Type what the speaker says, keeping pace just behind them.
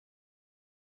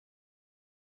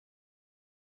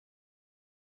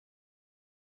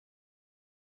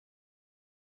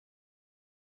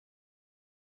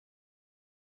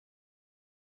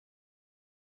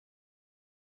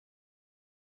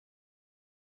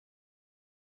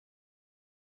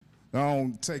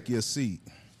Don't take your seat.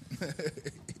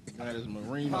 Got his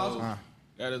merino.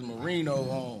 Got his merino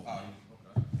on.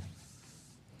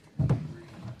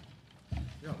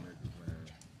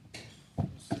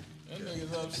 That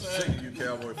nigga's upset. Sick of you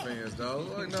Cowboy fans, dog.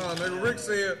 Like, nah, nigga. Rick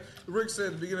said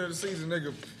at the beginning of the season,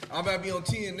 nigga, I'm about to be on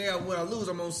 10 now. When I lose,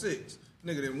 I'm on 6.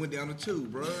 Nigga then went down to 2,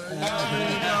 bro. I'm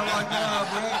like, nah,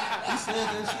 bro. He said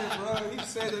that shit, bro. He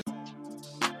said it.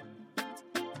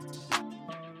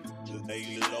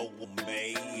 Lay low,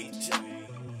 mate,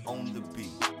 on the beat.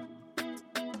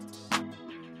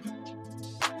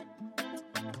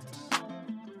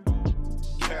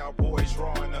 Cowboys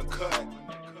drawing a cut.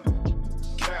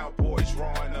 Cowboys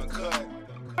drawing a cut.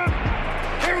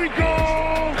 Here we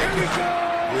go! Here we go!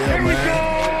 Yeah, Here we man. go!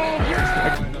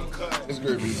 Yeah! It's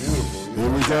gonna be beautiful.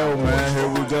 Here we go, man.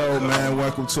 Here we go, man.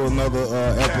 Welcome to another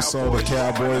episode of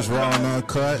Cowboys Raw and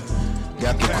Uncut.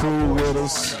 Got the crew with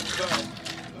us.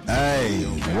 Hey,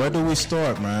 where do we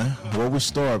start, man? Where we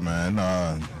start,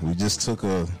 man? We just took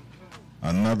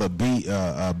another beat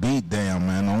down,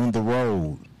 man, on the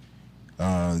road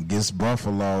against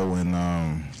Buffalo, and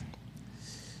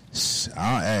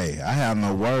I have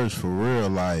no words for real.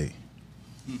 Like,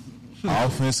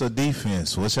 offense or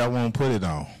defense? What y'all want to put it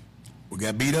on? We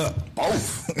got beat up.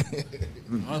 Both.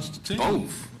 That's the team.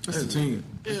 Both. That's the team.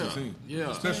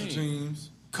 Yeah. Special teams.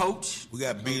 Coach. We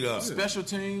got beat up. Special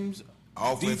teams.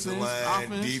 Offensive line,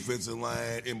 offense. defensive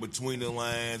line, in between the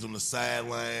lines, on the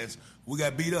sidelines. We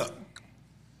got beat up.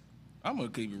 I'm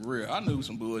going to keep it real. I knew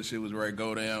some bullshit was ready to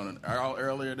go down. And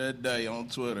earlier that day on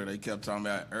Twitter, they kept talking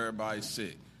about everybody's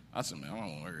sick. I said, man, I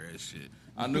don't want to hear that shit.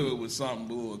 I knew it was something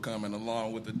bull coming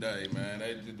along with the day, man.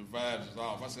 The vibes is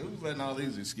off. I said, who's letting all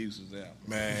these excuses out?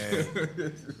 Man,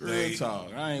 Real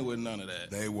talk. I ain't with none of that.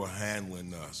 they were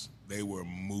handling us. They were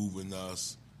moving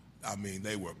us. I mean,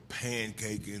 they were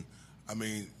pancaking. I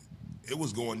mean, it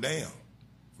was going down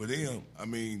for them. I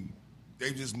mean,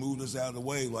 they just moved us out of the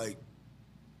way like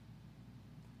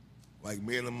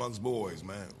men amongst boys,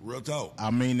 man. Real talk. I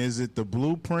mean, is it the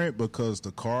blueprint? Because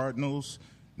the Cardinals,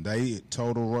 they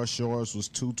total rush yards was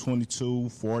 222,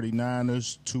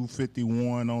 49ers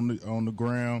 251 on the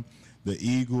ground. The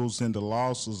Eagles and the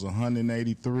losses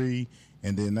 183,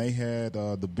 and then they had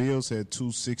the Bills had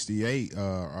 268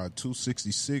 or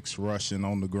 266 rushing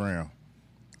on the ground.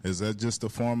 Is that just the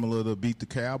formula to beat the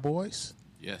Cowboys?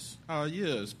 Yes.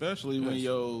 Yeah, especially when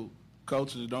your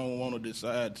coaches don't want to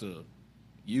decide to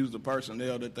use the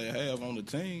personnel that they have on the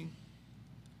team.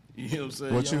 You know what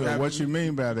I'm saying? What you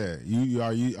mean by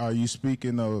that? Are you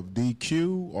speaking of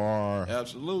DQ or?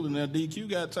 Absolutely. Now DQ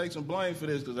got to take some blame for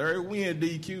this because every win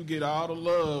DQ get all the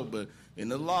love, but in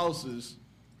the losses,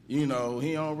 you know,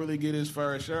 he don't really get his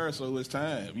fair share. So it's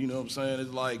time. You know what I'm saying?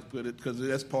 It's like because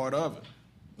that's part of it.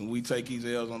 When we take these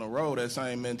L's on the road, that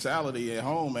same mentality at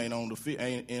home ain't on the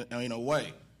ain't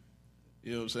away.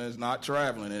 You know what I'm saying? It's not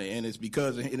traveling, and it's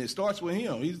because it starts with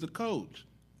him. He's the coach.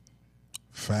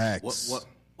 Facts.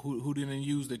 Who didn't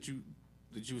use that you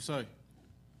say?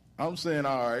 I'm saying,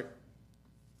 all right.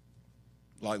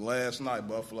 Like last night,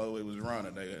 Buffalo, it was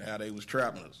running. How they was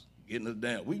trapping us, getting us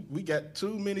down. We got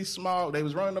too many small. They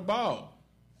was running the ball.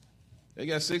 They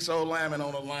got 6 old linemen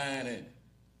on the line, and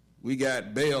we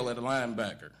got Bell at the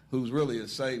linebacker, who's really a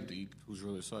safety.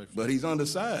 But he's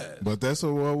undersized. But that's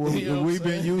what we've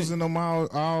been using them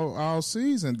all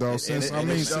season, though. Since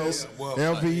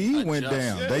LVE went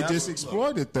down, they just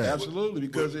exploited that. Absolutely,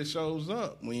 because it shows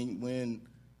up when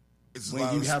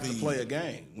you have to play a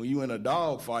game. When you in a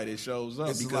dog fight, it shows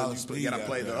up because you got to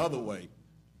play the other way.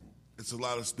 It's a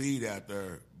lot of speed out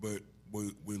there, but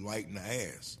we light in the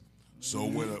ass. So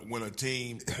when a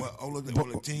team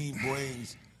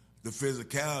brings the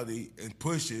physicality and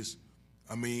pushes,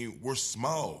 I mean, we're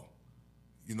small.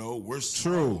 You know, we're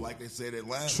small, like they said at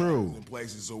linebackers in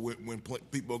places. So when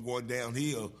people are going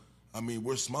downhill, I mean,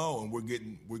 we're small and we're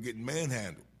getting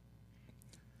manhandled.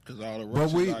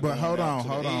 But hold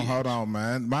on,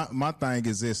 man. My thing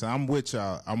is this: I'm with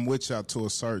y'all to a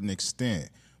certain extent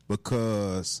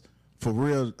because for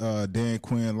real, Dan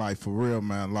Quinn, like for real,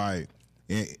 man, like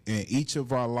in each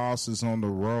of our losses on the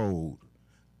road.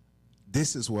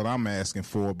 This is what I'm asking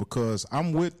for because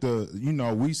I'm with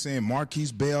we saying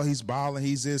Marquise Bell, he's balling,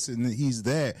 he's this and he's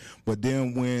that. But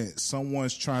then when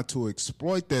someone's trying to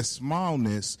exploit that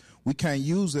smallness, we can't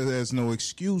use it as no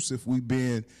excuse if we've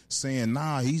been saying,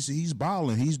 nah, he's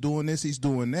balling, he's doing this, he's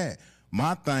doing that.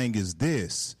 My thing is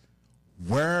this.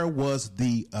 Where was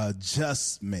the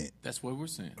adjustment? That's what we're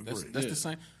saying. That's the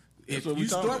same. If you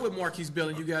start with Marquise Bell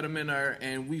and you got him in there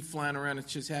and we flying around and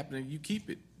shit's happening, you keep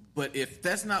it. But if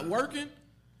that's not working,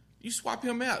 you swap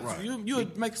him out. Right. You'll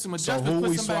make some adjustments. So who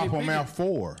we swap him out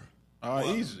for?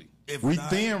 Easy. We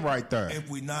thin right there. If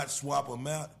we not swap them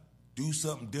out, do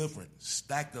something different.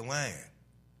 Stack the line.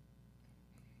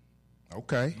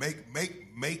 Okay.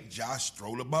 Make Josh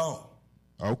throw the ball.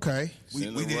 Okay. We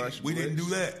didn't do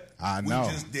that. I know.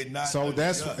 We just did not. So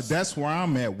that's where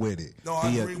I'm at with it. No, I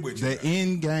agree with you. The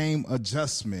in-game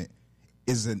adjustment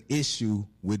is an issue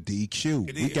with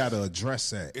DQ. We got to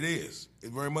address that. It is.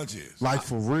 It very much is. Like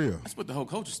for real. That's what the whole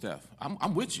coaching staff.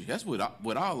 I'm with you. That's with all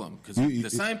of them. Because the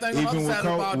same thing on the other side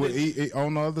of the ball.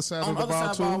 On the other side of the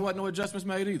ball, too? Wasn't no adjustments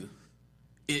made either.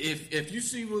 If you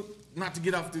see not to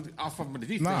get off of the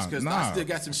defense, because I still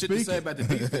got some shit to say about the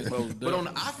defense. But on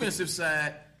the offensive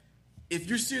side, if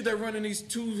you see they're running these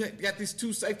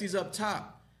two safeties up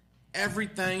top,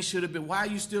 everything should have been. Why are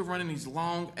you still running these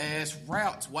long ass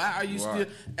routes? Why are you still?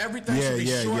 Everything should be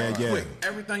short and quick.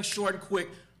 Everything short and quick.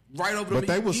 Right over. But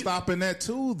they were stopping that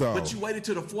too, though. But you waited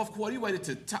to the fourth quarter. You waited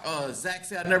to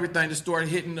Zach's out and everything to start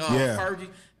hitting Fergie.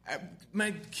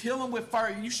 Man, kill him with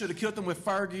Fergie. You should have killed him with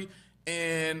Fergie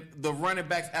and the running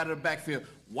backs out of the backfield.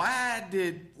 Why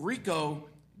did Rico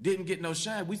didn't get no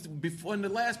shine? Before in the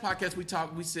last podcast we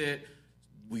talked, we said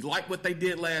we like what they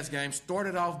did last game.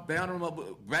 Started off battering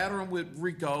with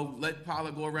Rico, let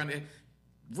Pollard go around there.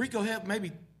 Rico had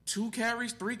maybe 2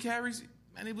 carries, 3 carries,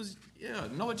 and it was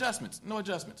no adjustments.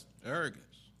 Arrogance.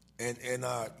 And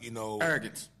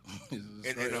arrogance.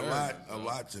 and a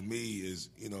lot to me is,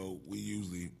 we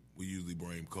usually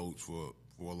blame coach for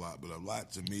a lot, but a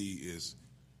lot to me is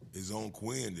on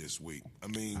Quinn this week. I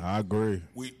mean, I agree.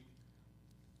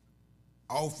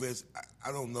 Offense,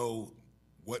 I don't know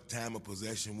what time of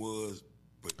possession was,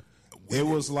 but it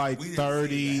was like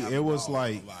 30. It was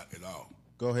like a lot at all.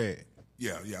 Go ahead.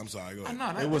 Yeah, I'm sorry. Go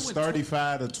ahead. It was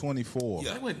 35 to 24.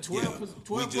 They went 12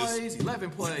 plays,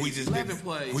 11 plays, We just 11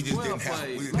 plays, we just 12 didn't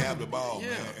plays. we didn't have the ball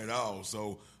man, at all.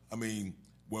 So, I mean,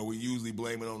 where we usually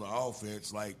blame it on the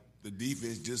offense, like the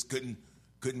defense just couldn't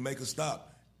make a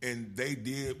stop. And they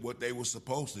did what they were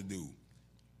supposed to do.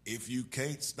 If you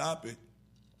can't stop it,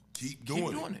 keep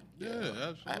doing it.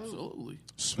 Yeah, absolutely.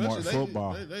 Smart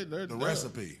football. They're the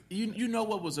recipe. You know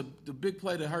what was the big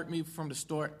play that hurt me from the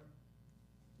start?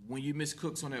 When you miss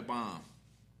Cooks on that bomb.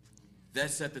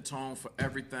 That set the tone for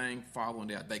everything following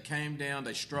that. They came down,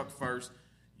 they struck first.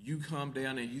 You come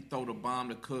down and you throw the bomb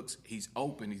to Cooks. He's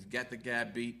open. He's got the guy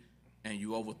beat, and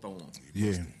you overthrow him.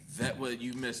 Yeah. That way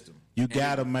you missed him. You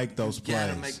got to make those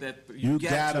plays. You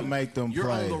got to make them You're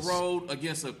plays. You're on the road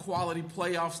against a quality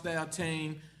playoff-style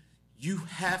team. You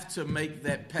have to make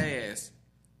that pass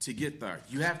to get there.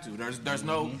 You have to. There's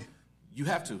no... You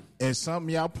have to. And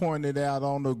something y'all pointed out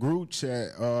on the group chat,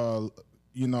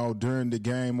 during the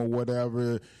game or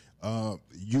whatever,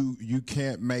 you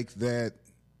can't make that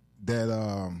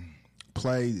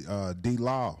play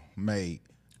D-Law made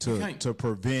to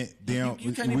prevent them.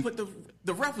 You can't even put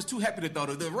the ref was too happy to throw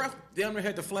the ref down there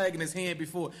had the flag in his hand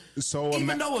before. So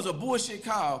even though it was a bullshit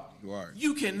call, right.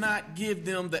 You cannot give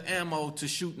them the ammo to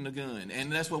shooting the gun,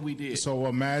 and that's what we did. So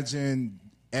imagine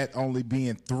at only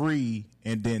being 3,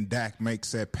 and then Dak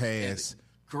makes that pass.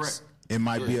 Correct. It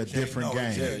might be a different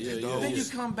game. Then you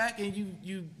come back and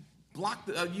you block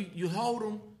you hold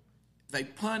them, they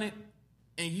punt it,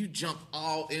 and you jump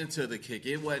all into the kick.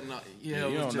 It wasn't. You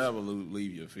don't never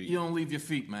leave your feet. You don't leave your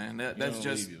feet, man. That's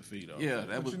just leave your feet off. Yeah,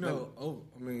 that was.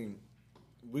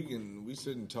 We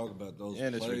sit and talk about those.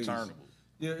 And plays. It's returnable.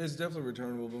 Yeah, it's definitely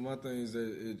returnable. But my thing is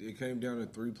that it came down to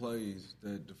 3 plays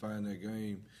that defined that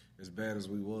game. As bad as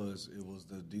we was, it was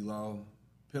the D-Law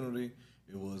penalty,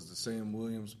 it was the Sam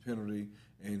Williams penalty,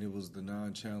 and it was the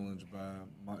non-challenge by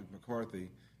Mike McCarthy.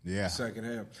 Yeah. The second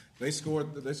half, they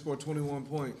scored 21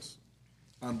 points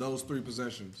on those 3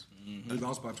 possessions. They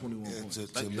lost by 21 points.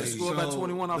 They scored by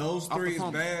 21 off those 3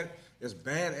 off the as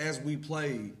bad as we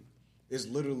played. It's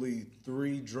literally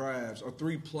 3 drives or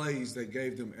 3 plays that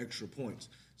gave them extra points.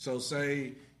 So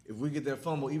say if we get that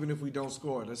fumble, even if we don't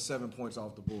score, that's 7 points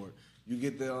off the board. You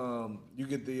get the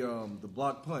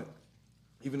block punt.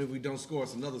 Even if we don't score,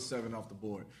 it's another 7 off the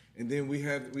board. And then we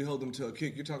hold them to a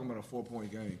kick. You're talking about a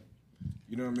 4-point game.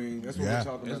 You know what I mean? That's what we're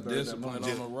talking about. Discipline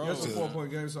on the road. That's a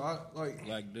 4-point game. So I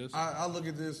look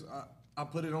at this. I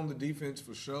put it on the defense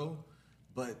for sure.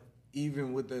 But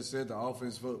even with that said, the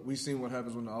offense. We've seen what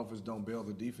happens when the offense don't bail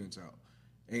the defense out.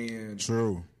 And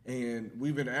true. And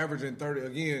we've been averaging 30.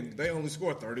 Again, they only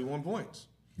scored 31 points.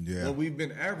 Yeah. But we've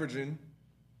been averaging.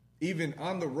 Even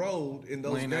on the road, in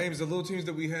those games, the little teams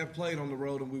that we have played on the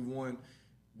road and we've won,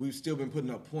 we've still been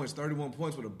putting up points. 31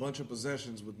 points with a bunch of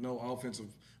possessions with no offensive,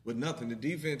 with nothing. The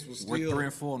defense was still... We're 3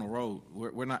 and 4 on the road.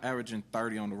 We're not averaging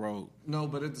 30 on the road. No,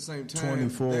 but at the same time...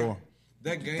 24.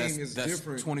 That game is that's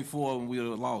different. 24 when we would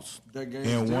have lost. That game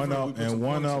And is one different. of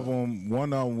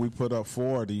one of them we put up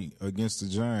 40 against the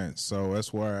Giants, so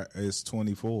that's why it's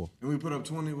 24. And we put up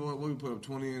 20. What we put up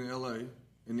 20 in LA,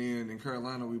 and then in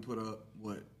Carolina we put up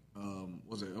what?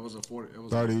 Was it? It was a 40. It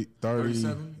was 30,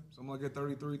 37, something like that.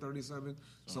 33, 37,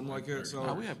 something like that.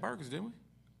 So we had burgers, didn't we?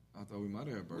 I thought we might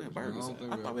have had burgers. burgers. I don't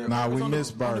think I thought we we had had Nah, we on the-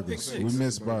 missed on the burgers. pick six. We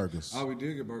missed burgers. Oh, we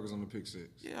did get burgers on the pick six.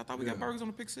 Yeah, I thought we got burgers on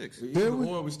the pick six. Did we?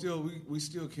 Or we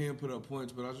still can put up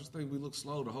points, but I just think we look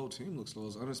slow. The whole team looks slow.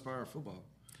 It's uninspired football.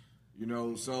 You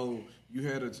know, so you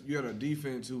had a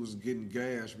defense who was getting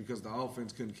gashed because the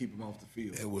offense couldn't keep them off the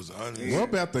field. It was What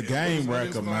about the game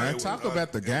record, man? Talk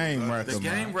about the game record, The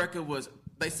game man. record was,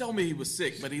 they told me he was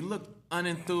sick, but he looked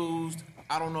unenthused.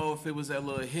 I don't know if it was that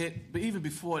little hit, but even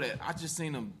before that, I just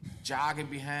seen him jogging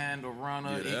behind the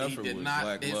runner. Yeah, the he effort did was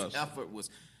not, his lackluster. effort was,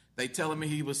 they telling me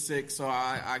he was sick, so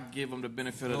I give him the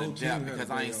benefit of The the whole team doubt had because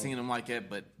to I play ain't off. seen him like that,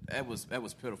 but that was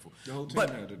pitiful. The whole team But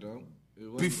had it, though. It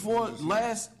wasn't- before it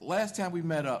was- last time we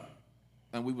met up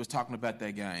and we was talking about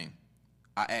that game,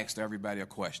 I asked everybody a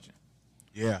question.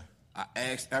 Yeah. I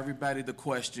asked everybody the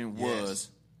question was,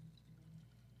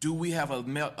 do we have a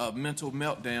mental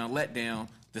letdown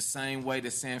the same way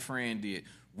that San Fran did?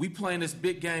 We playing this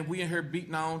big game. We in here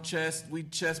beating our own chest. We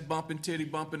chest bumping, titty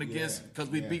bumping against because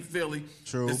we beat Philly.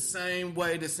 True. The same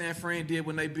way that San Fran did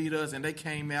when they beat us, and they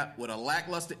came out with a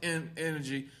lackluster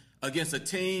energy against a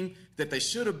team that they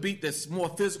should have beat that's more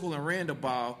physical and ran the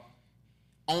ball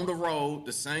on the road,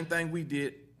 the same thing we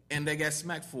did, and they got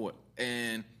smacked for it.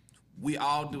 And we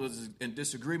all was in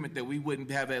disagreement that we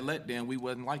wouldn't have that letdown. We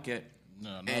wasn't like that.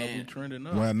 No, we trending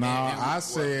up. Well, no, And I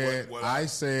said what I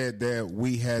said that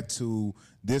we had to.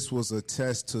 This was a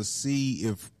test to see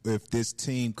if this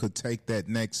team could take that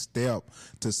next step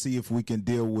to see if we can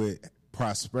deal with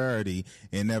prosperity,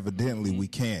 and evidently we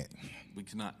can't. We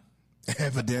cannot.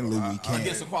 Evidently we can't.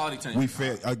 Against a quality team. We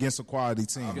failed against a quality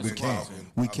team. We can't.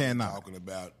 We cannot.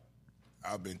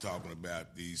 I've been talking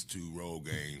about these two road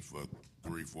games for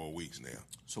 3-4 weeks now,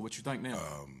 So what you think now?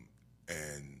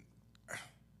 and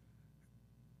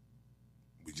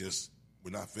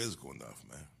we're not physical enough,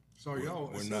 man. So y'all,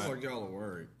 it we're sounds not- like y'all are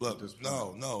worried. Look, at this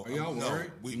point. no. Are y'all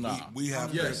worried? We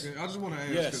have. Yes. I just want to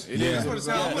ask. Yes, it I is. just want to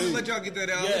say, I want to Yes. let y'all get that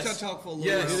out. Yes. Let y'all talk for a little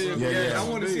Yes. while. Yeah. I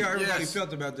want to see how everybody Yes.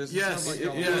 felt about this. It Yes, sounds like it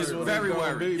y'all is worried. very gonna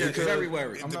be worried. Yes, because- very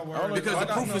worried. I'm not worried. Because the I'm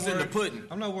not proof is in the worried. pudding.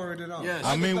 I'm not worried at all. Yes.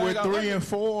 I mean, we're I like 3 it. and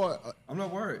 4. I'm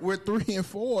not worried. We're 3 and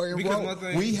 4 in Because row. my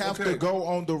thing- We have okay. to go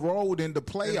on the road in the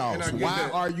playoffs. And I get Why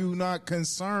that. are you not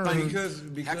concerned? Because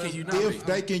How can you not If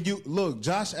they can, you look.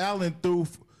 Josh Allen threw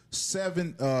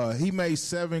 7. He made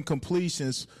 7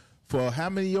 completions for how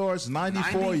many yards?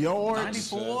 94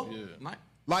 yards. 94? Yeah.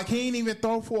 Like he ain't even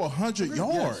throw for 100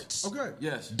 yards. Okay.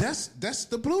 Yes. That's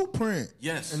the blueprint.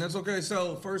 Yes. And that's okay.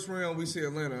 So first round, we see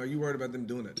Atlanta. Are you worried about them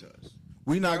doing that to us?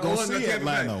 We not gonna Oh, no, see Tampa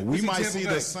Bay. Atlanta. We might Tampa see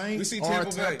Bay. the Saints We see or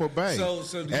Tampa Bay. So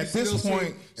do you At see this those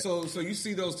point, teams, so you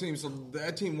see those teams. So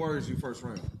that team worries you first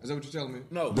round. Is that what you're telling me?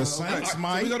 No. the Okay. Saints So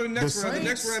might. we go to the next round. The Saints-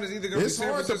 next round is either going to be It's San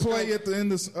hard to Francisco. play at the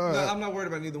end of. No, I'm not worried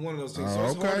about neither one of those teams. So Oh,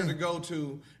 it's okay. harder to go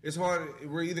to. It's hard.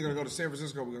 We're either going to go to San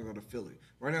Francisco or we're going to go to Philly.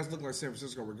 Right now, it's looking like San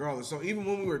Francisco, regardless. So even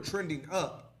when we were trending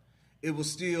up, it was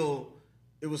still.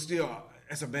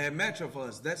 It's a bad matchup for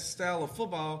us. That style of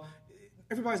football.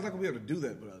 Everybody's not going to be able to do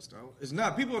that with us, though. It's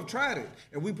not. People have tried it,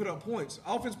 and we put up points.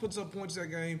 Offense puts up points that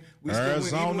game. We still win, even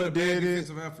Arizona with a bad did it.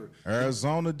 defensive effort.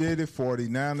 Arizona did it.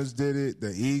 49ers did it.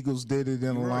 The Eagles did it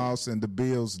in a You're right. loss, and the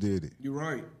Bills did it. You're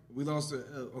right. We lost it.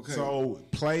 Okay. So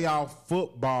playoff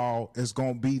football is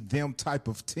going to be them type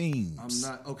of teams.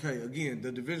 I'm not okay. Again,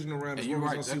 the divisional round is And where you're we're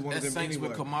right. going to see one of That them Saints anyway.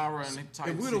 with Kamara and the If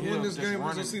Titans. we'd have won this just game, we're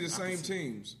running, going to see the I same can see-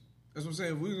 teams. That's what I'm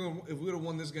saying. If we'd have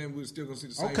won this game, we're still going to see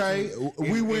the same Okay, teams.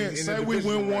 we win. the Say we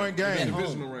divisional win one round. In game. the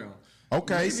divisional round.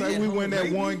 Okay, Maybe say at we home, win that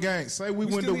maybe. one game. Say we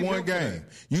win still the need one help for game. that.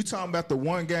 You talking about the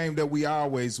one game that we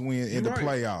always win in the You're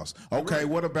right. playoffs. You're Okay, right.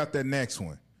 what about that next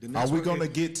one? The Are next we one going to is-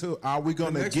 get to? Are we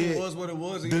going The to next get one was what it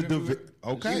was. the even if we divi-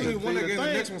 were- okay. Even if we won that The game, the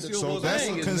thing- next one still So was. that's a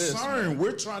thing is this, concern. man.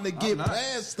 We're trying to get I'm not-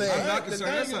 past I'm that. not The concerned.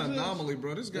 thing That's is an this. anomaly,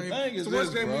 bro. This game. thing is It's the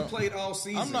worst this, game we bro. played all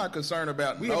season. I'm not concerned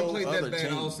about We no haven't played other that bad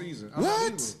team. all season. I'm What?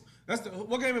 not either. That's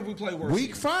what game have we played worse?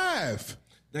 Week 5.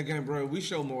 That game, bro. We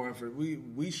showed more effort.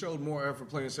 We showed more effort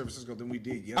playing San Francisco than we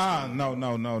did yesterday.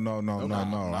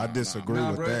 No. I disagree Nah,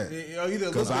 with bro. that. Either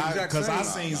look Because the I exact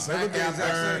seen same. Zach They look the out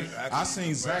exact there. same. I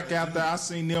seen Zach out there. I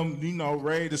seen them,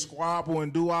 ready to squabble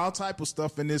and do all type of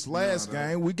stuff in this last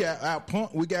game. We got out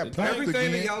pumped. We got pumped Everything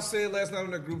that again. y'all said last night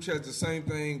on that group chat is the same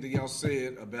thing that y'all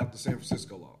said about the San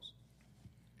Francisco loss.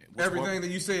 Everything that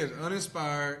you say is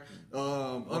uninspired.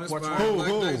 Uninspired.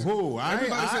 Who?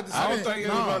 Everybody said the same I don't thing. think it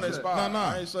was uninspired. No.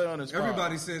 I ain't say uninspired.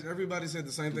 Everybody said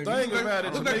the same thing. Think about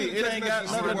it. To me, it ain't got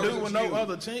nothing to do with no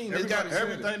other team. It got Everybody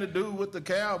everything to do with the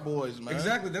Cowboys, man.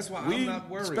 Exactly. That's why I'm not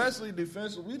worried. Especially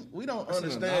defensive. We don't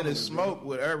understand this smoke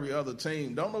with every other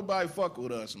team. Don't nobody fuck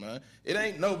with us, man. It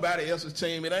ain't nobody else's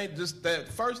team. It ain't just that.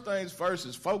 First things first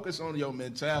is focus on your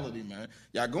mentality, man.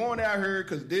 Y'all going out here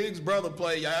because Diggs' brother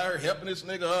play. Y'all out here helping this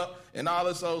nigga up and all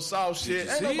this old soft shit.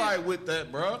 Ain't nobody with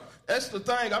that, bro. That's the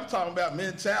thing. I'm talking about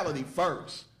mentality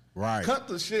first. Right. Cut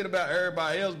the shit about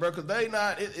everybody else, bro, because they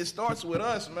not. It starts with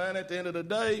us, man, at the end of the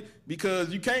day, because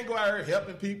you can't go out here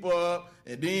helping people up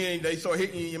and then they start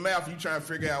hitting you in your mouth and you trying to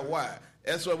figure out why.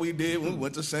 That's what we did when we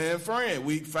went to San Fran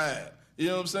week 5. You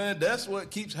know what I'm saying? That's what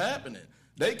keeps happening.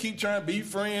 They keep trying to be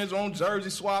friends on jersey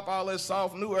swap, all that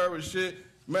soft new era shit.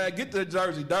 Man, get the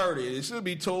jersey dirty. It should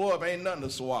be tore up. Ain't nothing to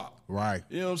swap. Right.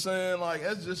 You know what I'm saying? Like,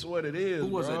 that's just what it is, Who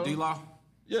was bro. it, D-Law?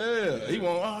 Yeah. He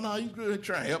won't, oh, no, you good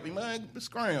trying to help him, man.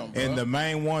 Scram, bro. And the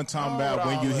main one talking about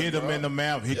when you hit them in the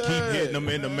mouth, he keep hitting them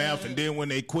in the mouth, and then when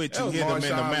they quit, you hit them in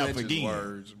the mouth again.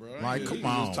 Words, bro. Like, come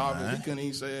on, man. He couldn't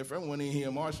even say it. Everyone didn't hear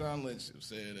Marshawn Lynch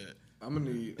say that. I'm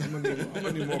gonna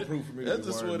need more proof for me. That's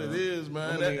just what it is,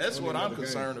 man. That's what I'm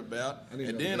concerned about.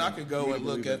 And then I could go and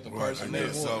look at the person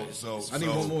that won. I need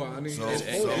one more. I need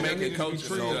making coaches.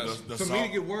 For me to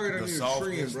get worried, I need a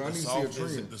trend, bro. I need to see a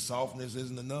trend. The softness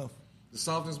isn't enough. The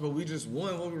softness, but we just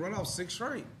won when we run off 6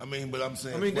 straight. I mean, but I'm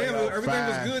saying. Damn, everything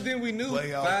was good. Then we knew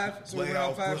 5, so we ran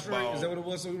out 5 straight. Football. Is that what it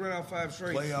was? So we ran out 5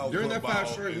 straight. During that 5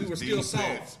 straight, we were still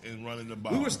soft. And running the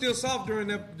ball. We were still soft during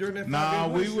that 5 Nah,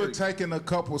 we straight. were taking a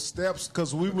couple steps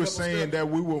because we were saying that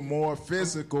we were more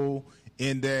physical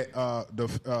in that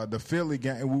the Philly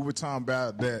game, and we were talking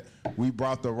about that we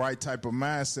brought the right type of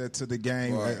mindset to the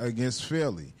game against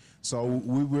Philly.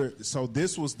 So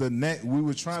this was the next. We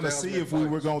were trying to see if we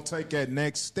were gonna take that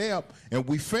next step, and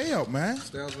we failed, man.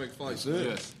 Styles make fights.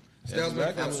 Yes.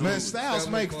 Styles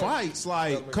make fights.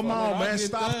 Like, come on, man,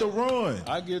 stop the run.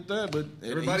 I get that, but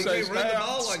everybody can't run the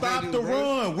ball like stop they do, the bro.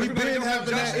 run. We've been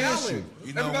having that issue.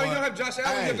 Everybody don't have Josh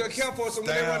Allen. You have to account for it. So when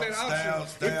they run that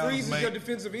option, it freezes your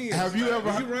defensive end. Have you ever?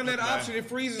 If you run that option, it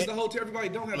freezes the whole team. Everybody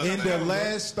don't have in the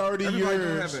last 30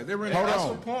 years.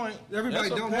 Hold on. Everybody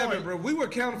don't have it, bro. We were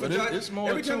accounting for Josh.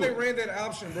 Every time they ran that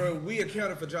option, bro, we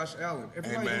accounted for Josh Allen.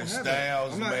 Everybody don't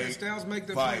have it. Styles make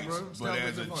the fight, bro. But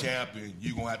as a champion,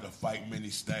 you're gonna have to fight many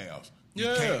Styles. You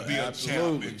Yeah, can't be a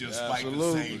absolutely. champ and just fight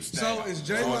the same style. So is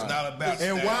Jalen? So it's not about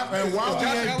and why we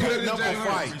ain't putting up a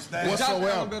fight Is Josh Allen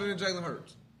whatsoever? better than Jalen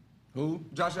Hurts? Who?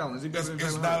 Josh Allen. Is he better than Jalen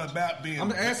Hurts? It's not about being.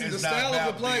 I'm asking the it's not style of the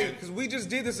about play being- because we just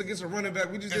did this against a running back.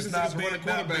 We just did It's this not against a being running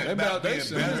about quarterback. about being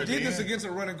They We better just did this than- against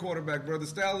a running quarterback, bro. The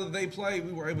style that they play,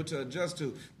 we were able to adjust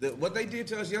to. What they did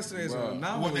to us yesterday is an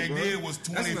anomaly. What they bro. did was That's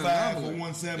an 25 for anomaly.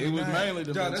 179. It was mainly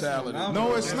the John, that's mentality. an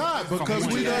No, it's not because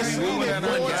we done seen it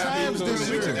 4 times this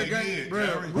We took year. a game,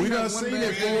 bro. We done had one seen bad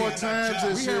it game. 4 times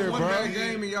this We year, had one bro. bad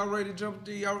game and y'all ready to jump.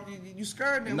 You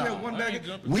scared them. We had one bad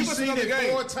game. We Give us seen another it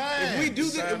game. 4 times.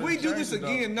 If we do this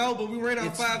again, no, but we ran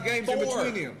out 5 games in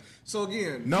between them. So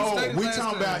again, No, you stated we last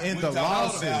talking time- about in We the talking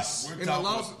about- losses. we're in the talking-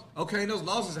 losses. Okay, those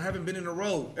losses haven't been in a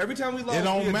row. Every time we lost, It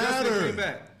don't we adjusted and matter. came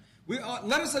back. We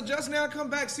let us adjust now, come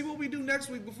back, see what we do next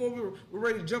week before we're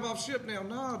ready to jump off ship now.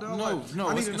 Nah, dog. No,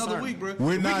 I need it's another concerning. week, bro.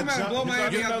 We're We not come out and blow jumping-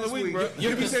 Miami Get out another this week, week. bro.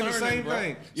 You'll be saying the concerning, same bro.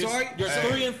 thing. You're, So you're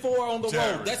 3-4 on the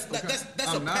Terry. road. That's a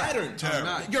I'm not. pattern. I'm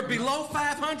not. You're below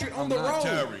 500 on the I'm not. road.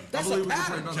 Terry. That's I a believe what you're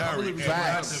pattern. saying. Terry, and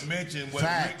Facts. not to mention what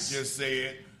Facts. Rick just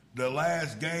said, the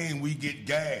last game we get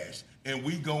gashed, and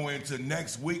we go into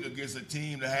next week against a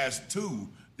team that has 2.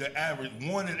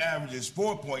 One that averages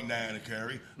 4.9 a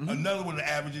carry, another one that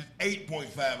averages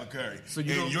 8.5 a carry. So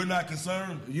you're not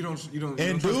concerned? You don't.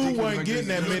 And dude wasn't getting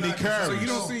that many So carries. you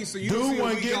don't see. So you don't Dude see a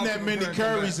wasn't week getting off that to many prepare and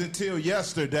come carries back. until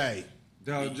yesterday.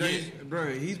 Dog, James,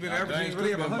 bro, he's been averaging. James Really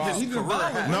have Cook been 100. He's been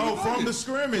balling. balling. No, He's from balling. the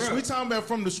scrimmage. Bruh. We talking about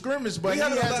from the scrimmage, but We he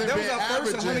had hasn't that been was our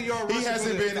first 100-yard averaging. He rusher hasn't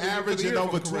for the- been for the averaging year,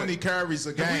 over if I'm 20 correct. carries a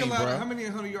Have we game, allowed- bro. How many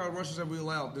 100-yard rushes have we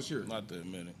allowed this year? Not that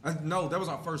many. No, that was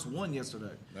our first one yesterday.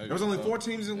 There There was you only go. 4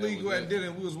 teams in the That league was who had it. did it,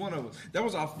 and we was one of them. That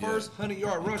was our first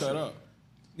 100-yard rusher. Cut up.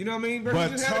 You know what I mean? Bro,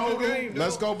 But he just had a good total, game,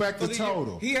 let's dog. go back to For the year.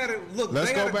 total. He had it. Look, Let's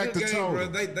they go had a back good to game, total. bro.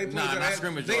 They played Nah, their not ass-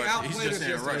 scrimmage They yards. He's outplayed just us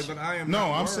saying yesterday, rushing. but I am No, not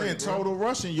I'm worried, saying bro. total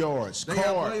rushing yards. They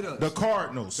outplayed us. The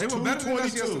Cardinals, They were better than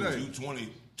us 222. yesterday.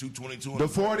 222. The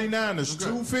 49ers, Okay.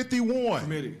 251.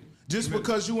 Committee. Just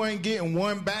because you ain't getting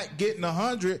one back, getting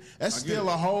 100, that's still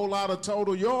it. a whole lot of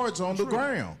total yards on the True.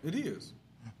 ground. It is.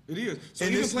 It is. So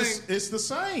And even it's playing. it's the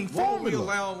same What were we formula.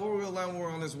 allowing when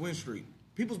we're on this win streak?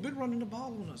 People's been running the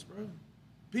ball on us, bro.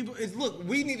 Look,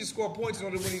 we need to score points in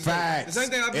order to win these Facts. games. The same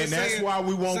thing I've been and saying. that's why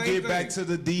we won't get back thing. to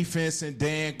the defense and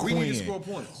Dan Quinn. We need to score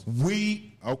points.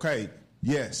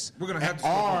 Yes. We're gonna have to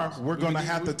score points. We're going to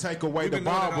have to take away the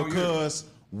ball because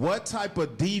what type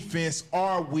of defense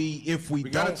are we if we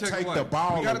don't take the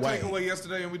ball away? We got to take away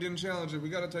yesterday and we didn't challenge it. We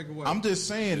got to take away. I'm just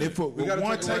saying, if we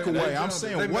want to take away, I'm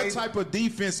saying, what type of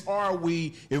defense are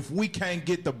we if we can't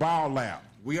get the ball out?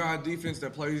 We are a defense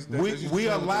that plays.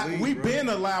 We've been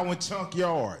allowing chunk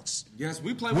yards. Yes,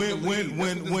 we play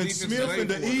when Smith and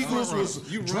the Eagles was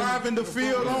driving the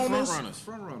field on us.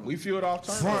 Front runners. We fueled off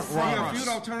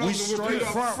turnovers. We straight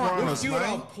front runners, we fueled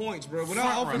man. off points, bro. When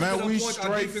our offense Man, we points,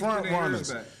 straight front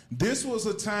runners. This was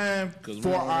a time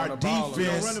for our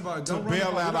defense to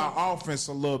bail out our offense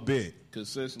a little bit.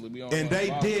 Consistently, we don't. And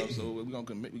they did. So we're gonna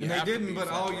commit. And they didn't, but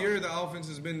all year the offense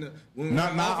has been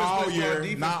not all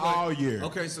year. Not all year.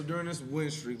 Okay, so during this win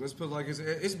streak, let's put like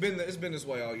it's been this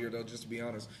way all year though. Just to be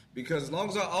honest, because as long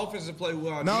as our offense has played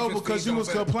well, because you was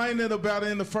complaining about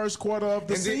it in the first quarter of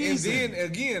the season.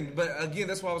 And then again,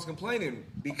 that's why I was complaining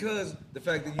because the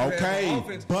fact that you have an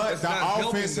offense, but the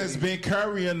offense has been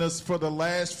carrying us for the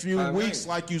last few weeks,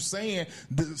 like you saying.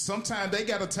 Sometimes they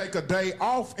got to take a day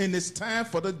off, and it's time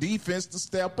for the defense to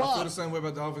step up. I feel the same way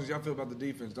about the offense. Y'all feel about the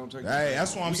defense. Don't take. Hey,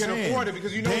 that's what I'm saying. We can't afford it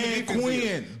because you know Dan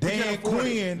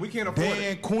Quinn. We can't afford it.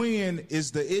 Dan Quinn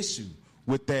is the issue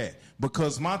with that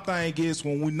because my thing is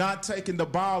when we're not taking the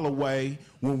ball away,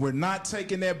 when we're not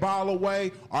taking that ball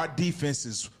away, our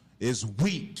defense is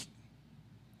weak.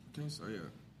 Okay, so yeah.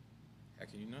 How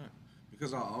can you not?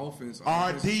 Because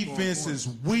our defense is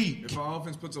weak. If our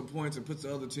offense puts up points and puts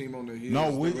the other team on their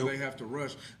heels, they have to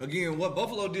rush. Again, what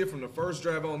Buffalo did from the first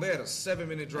drive on, they had a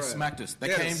 7-minute drive. They smacked us. They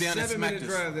came down and smacked us. 7-minute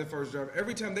drive that first drive.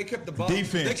 Every time they kept the ball.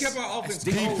 Defense. They kept our offense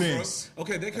defense. Cold,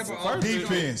 okay, they kept our offense.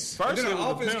 Defense. And then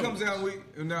our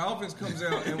offense comes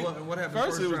out. And what happened?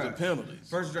 First it was the penalties.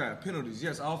 First drive, penalties.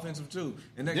 Yes, offensive too.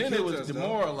 And then it was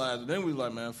demoralizing. Then we was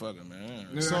like, man, fuck it,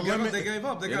 man. So they gave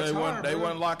up. They got tired. They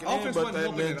weren't locking in, but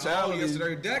that mentality.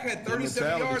 Dak had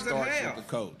 37 yards at half. With the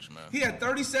coach, man. He had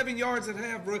 37 yards at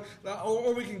half, bro.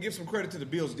 Or we can give some credit to the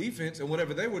Bills' defense and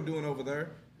whatever they were doing over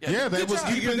there. Yeah, they was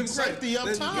keeping safety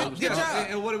up top. Good job.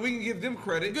 And what we can give them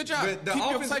credit. Good job. But the Keep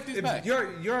offense, your safeties back.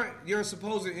 Your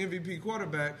supposed MVP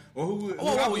quarterback, or who?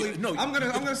 No, I'm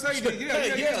gonna say that.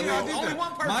 Yeah. Only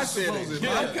one person said it.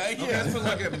 Okay. Let's put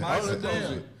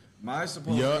like my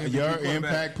supposed your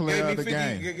impact player of the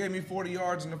game gave me 40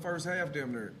 yards in the first half,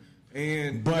 damn near.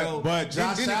 But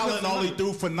Josh Allen only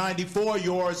threw for 94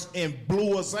 yards and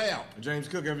blew us out. James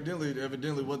Cook, evidently,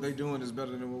 what they doing is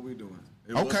better than what we doing.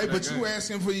 Okay, but you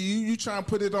asking for you trying to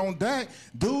put it on Dak.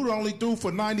 Dude only threw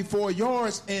for 94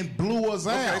 yards and blew us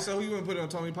out. Okay, so you wouldn't put it on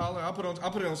Tony Pollard? I put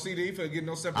it on CD for getting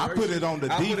no separation. I put it on the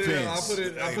defense.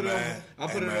 I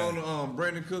put it on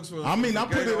Brandon Cooks. I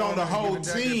put it on the whole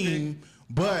team.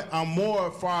 But I'm more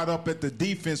fired up at the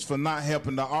defense for not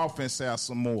helping the offense out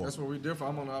some more. That's where we differ.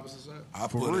 I'm on the opposite side. I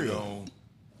put it on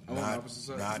not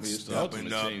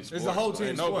stepping up. It's the whole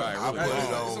team sport.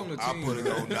 I put it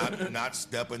on not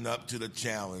stepping up to the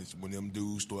challenge when them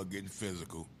dudes start getting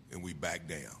physical and we back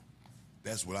down.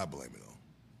 That's what I blame it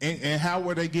on. And how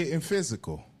were they getting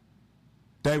physical?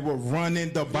 They were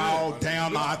running the ball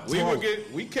down our throat.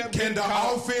 Can the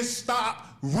offense stop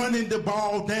running the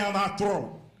ball down our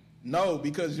throat? No,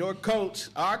 because our coach,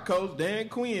 Dan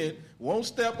Quinn, won't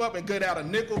step up and get out a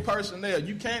nickel personnel.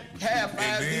 You can't have 5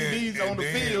 DBs on the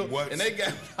field, and they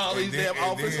got all these damn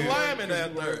offensive linemen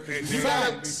out there.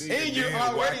 And you're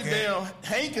already down.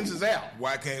 Hankins is out.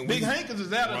 Why can't we? Big Hankins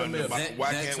is out in the middle.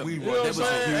 Why can't we run? You know what I'm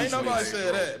saying? Ain't nobody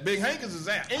said that. Big Hankins is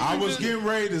out. I was getting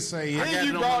ready to say it. And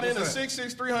you brought in a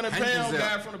 6'6", 300-pound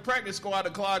guy from the practice squad to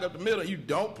clog up the middle. You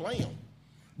don't play him.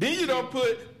 Then you don't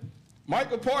put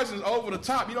Michael Parsons over the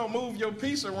top. You don't move your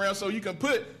piece around so you can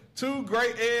put 2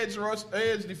 great edge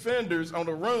defenders on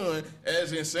the run,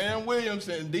 as in Sam Williams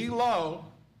and D. Law,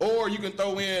 or you can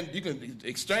you can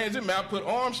exchange them out, put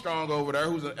Armstrong over there,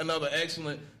 who's another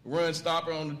excellent run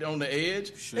stopper on the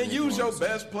edge, and use your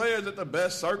best players at the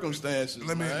best circumstances.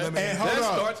 And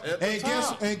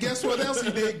guess what else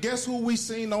he did? Guess who we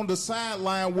seen on the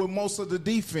sideline with most of the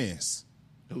defense?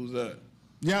 Who's that?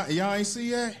 Y'all ain't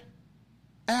see that?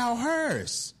 Al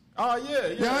Hurst. Oh, yeah.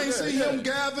 Y'all ain't see him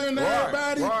gathering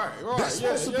everybody? Right. That's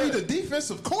supposed to be the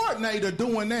defensive coordinator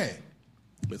doing that.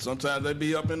 But sometimes they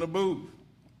be up in the booth.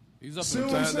 He's up in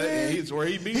the booth. He's where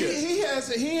he be at.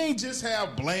 He ain't just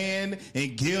have Bland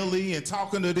and Gilly and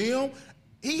talking to them.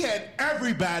 He had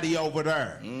everybody over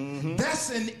there. Mm-hmm.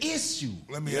 That's an issue.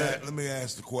 Let me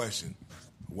ask the question.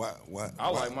 Why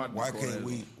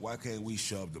can't we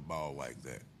shove the ball like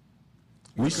that?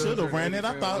 We should have ran it.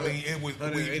 I thought it was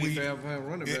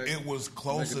it was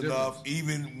close enough.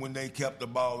 Even when they kept the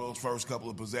ball those first couple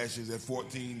of possessions at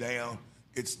 14 down,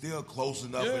 it's still close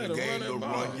enough in the game to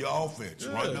run your offense.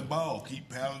 Yeah. Run the ball. Keep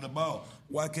pounding the ball.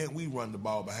 Why can't we run the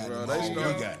ball behind the ball? We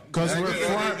got because we're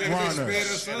front runners. They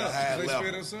sped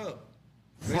us up.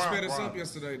 They sped us up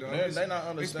yesterday, dog. They're not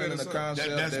understanding the concept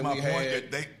that's my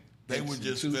point. They were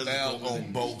just physical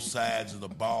on both sides of the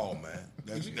ball, man.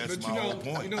 That's my whole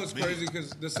point. You know it's crazy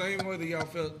because the same way that y'all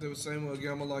felt, the same way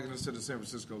again, I'm liking this to the San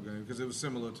Francisco game because it was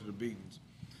similar to the beatings.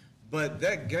 But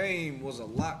that game was a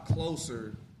lot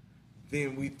closer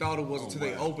than we thought it was until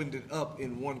they opened it up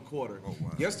in one quarter.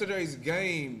 Yesterday's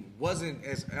game wasn't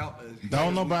as out.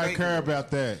 Don't nobody care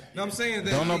about that. No, I'm saying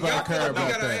that. Don't nobody care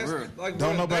about that.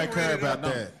 Don't nobody care about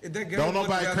that. Don't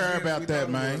nobody care about that,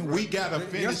 man. We gotta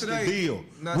finish the deal.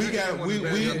 We have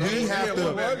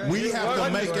to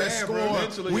make that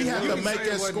score. We have to make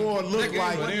that score look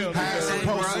like how it's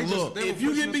supposed to look. If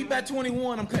you get beat by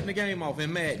 21, I'm cutting the game off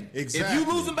in Madden. Exactly. If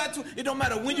you losing by 20, it don't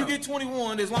matter when you get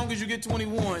 21. As long as you get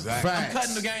 21. Exactly. I'm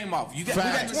cutting the game off. We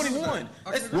got 21.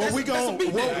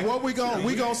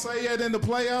 We gonna say that in the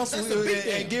playoffs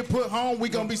and get put home. We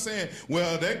gonna be saying,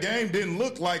 well, that game didn't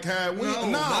look like how we.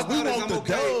 Nah, we want the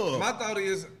dub. My thought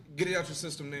is get it out your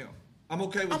system now. I'm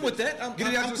okay with I'm with that. I'm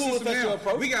get it out your cool with system that now.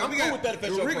 approach. We got. with that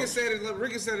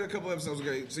Ricky said it a couple episodes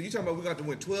ago. So you talking about we got to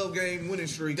win 12-game winning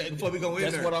streak before we go in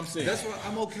there. That's what I'm saying. That's what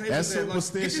I'm okay That's with that.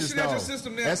 superstitious, Get your shit out your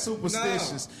system now. That's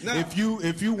superstitious. Nah.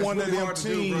 If you one of them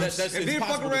teams, and then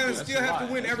fuck around and still have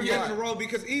to win every game in a row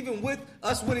because even with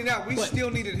us winning out, we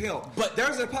still needed help. But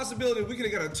there's a possibility we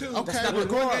could have got a 2.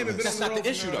 Okay, that's not the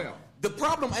issue though. The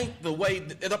problem ain't the way.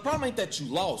 The problem ain't that you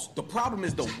lost. The problem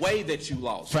is the way that you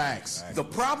lost. Facts. The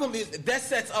problem is that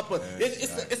sets up a.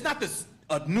 It's not this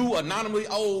a new anomaly.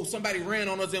 Oh, somebody ran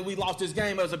on us and we lost this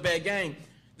game. It was a bad game.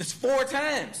 That's 4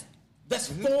 times. That's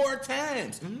 4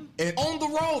 times on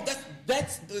the road.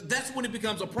 That's when it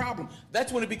becomes a problem.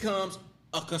 That's when it becomes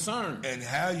a concern. And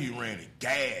how you ran it?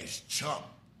 Gash, chump.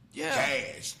 Yeah.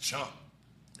 Gash, chump.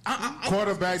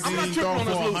 Quarterback didn't throw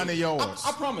for 100 yards.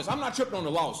 I promise. I'm not tripping on the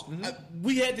loss.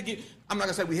 We had to get. I'm not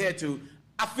gonna say we had to.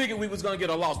 I figured we was gonna get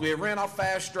a loss. We had ran out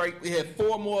 5 straight. We had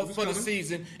 4 more for the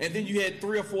season, and then you had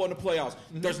 3 or 4 in the playoffs.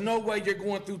 There's no way you're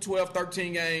going through 12,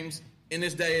 13 games in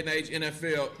this day and age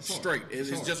NFL straight. It's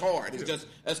just hard.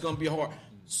 That's gonna be hard.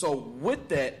 So with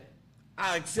that,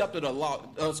 I accepted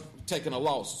us taking a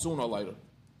loss sooner or later.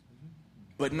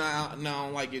 But now I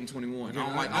don't like getting 21. I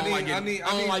don't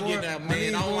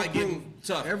like getting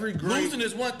tough. Losing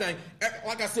is one thing.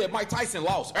 Like I said, Mike Tyson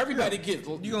lost. Everybody gets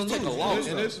you gonna take a loss,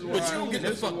 but you don't get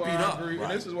the fuck beat up.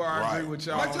 And this is where I agree with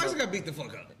y'all. Mike Tyson got beat the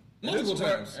fuck up. Multiple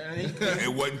times.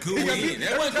 It wasn't cool then.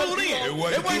 It wasn't cool then. It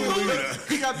wasn't cool then.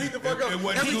 He got beat the fuck up.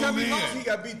 Every time he lost, he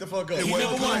got beat the fuck up. He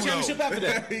never won a championship after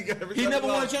that. He never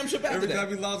won a championship after that. Every time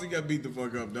he lost, he got beat the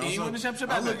fuck up, dog. He won the championship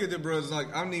I after that. look at the brothers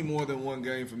like, I need more than one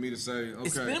game for me to say, okay.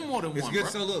 It's been more than one, good. bro.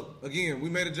 So look, again,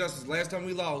 we made adjustments. Last time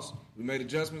we lost, we made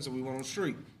adjustments and we went on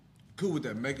streak. Cool with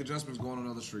that. Make adjustments, go on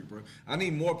another streak, bro. I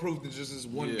need more proof than just this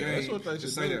one game. That's what they should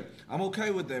say do. that. I'm okay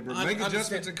with that, bro. Make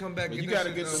adjustments and come back. You got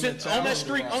to get on that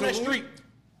streak.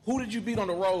 Who did you beat on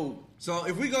the road? So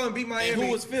if we go and beat Miami, and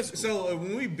who was physical? So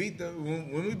when we beat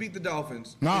the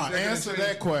Dolphins, answer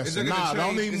that question.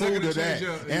 Don't even move to that.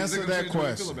 Answer that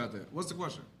question. About that. What's the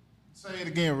question? Say it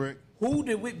again, Rick. Who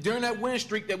did we during that win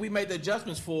streak that we made the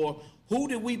adjustments for? Who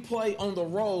did we play on the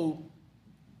road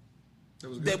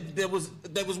that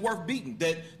was worth beating?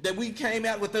 That we came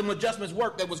out with them adjustments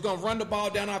work. That was going to run the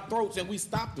ball down our throats and we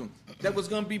stopped them. That was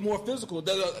going to be more physical.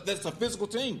 That's a physical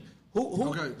team. Who?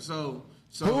 Okay, so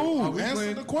who?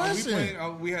 Answer the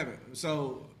question. We haven't.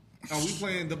 So are we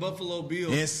playing the Buffalo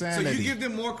Bills? Insanity. So you give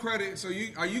them more credit. So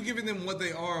are you giving them what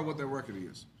they are or what their record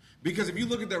is? Because if you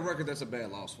look at their record, that's a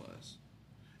bad loss for us.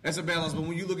 That's a bad loss. But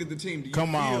when you look at the team, do you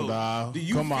feel that the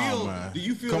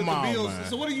Bills? Man.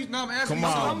 So what are you? No, I'm asking.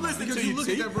 I'm listening to you. Look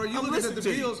at that, bro. You look at the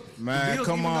Bills. Man,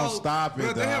 come on, stop it,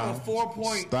 dog. They have a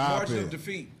 4-point margin of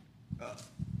defeat.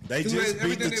 They just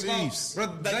beat the Chiefs.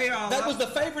 That was the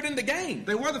favorite in the game.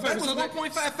 They were the favorite. That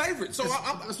was 1.5 favorite. So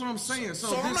that's what I'm saying.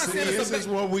 So I'm not saying this is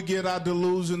where we get our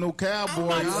delusional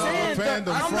Cowboys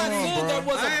fandom from, that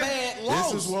was a bad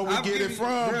lost. This is where we get it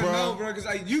from, bro. No, bro,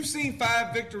 because you've seen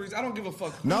 5 victories. I don't give a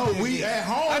fuck. No, we at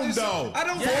home, though. I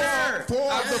don't care. 4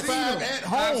 of the 5 at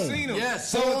home. I've seen them.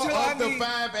 Yes. 4 of the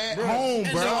 5 at home,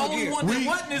 And bro. the only one that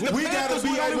wasn't is the we got Panthers. to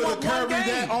be We only able won to carry one game.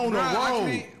 that on the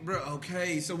road. Bro,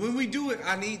 okay. So when we do it,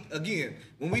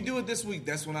 when we do it this week,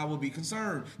 that's when I will be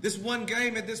concerned. This one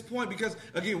game at this point, because,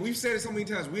 again, we've said it so many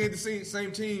times. We ain't the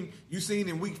same team you seen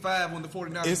in week 5 when the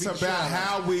 49ers It's beat the about shit out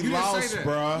how of we them. You didn't lost, say that.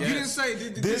 bro. You didn't say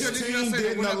This team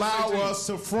didn't allow us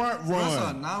to front run.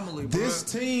 That's an anomaly, bro. This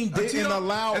team didn't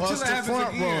allow us to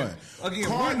front run.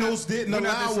 Cardinals didn't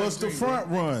allow us to front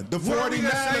run. The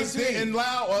 49ers didn't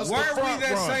allow us to front run. Why are we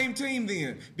that same team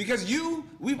then? Because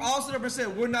we've all stood up and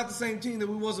said we're not the same team that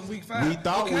we was in week 5. We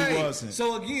thought we wasn't.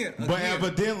 So again, but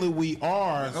evidently we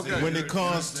are when it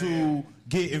comes to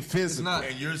getting physical.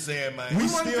 And you're saying, man, we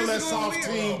still that soft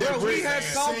team that Rick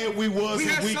said we was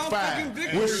in week 5.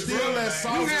 We're still that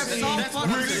soft team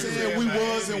Rick said we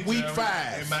was in week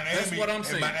 5. That's what I'm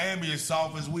saying. Miami is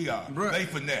soft as we are. They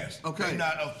finesse. Okay. They're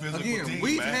not a physical team,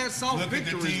 we've man. had soft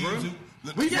victories, bro.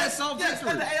 We got some victories.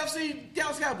 And the AFC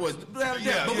Dallas Cowboys. But we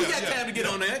got time to get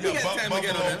on that. We got time to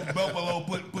get on that. Buffalo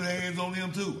put hands on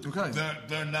them too. Okay.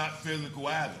 They're not physical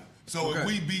either. So if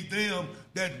we beat them,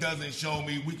 that doesn't show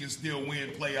me we can still win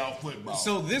playoff football.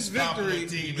 So this victory,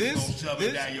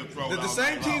 the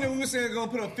same team that we were saying going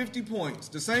to put up 50 points,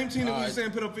 the same team that we were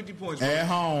saying put up 50 points. At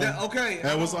home.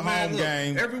 That was a home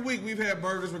game. Every week we've had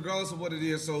burgers regardless of what it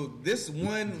is. So this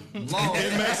one loss.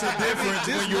 It makes a difference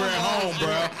when you're at home,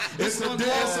 bro. It's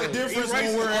a difference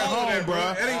when we're at home,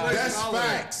 bro. That's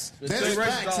facts. That's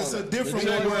facts. It's a difference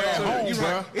when we're at home,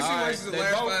 bro. It's erases the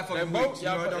last 5 fucking weeks.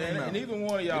 And even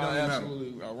one of y'all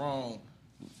absolutely are wrong.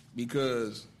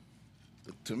 Because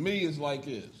to me, it's like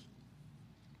this.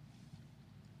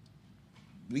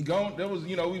 We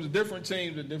was different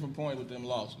teams at different points with them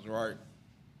losses, right?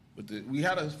 But we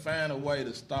had to find a way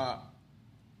to stop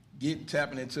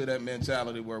tapping into that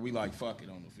mentality where we like fuck it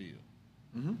on the field.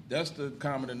 Mm-hmm. That's the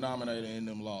common denominator in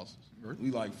them losses.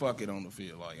 We like fuck it on the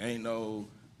field. Like ain't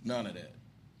none of that.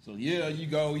 So yeah, you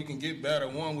can get better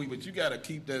one week, but you got to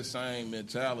keep that same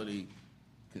mentality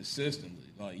consistently.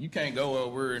 Like you can't go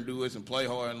over and do this and play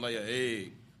hard and lay an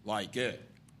egg like that.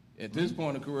 At this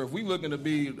point in the career, if we looking to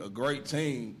be a great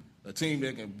team, a team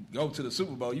that can go to the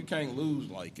Super Bowl, you can't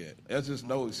lose like that. That's just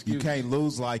no excuse. You can't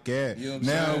lose like that. You know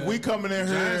now, if we coming in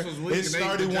here, it's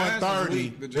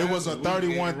 31-30. It was a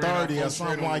 31-30 or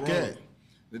something like that.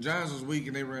 The Giants was weak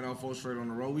and they ran off 4 straight on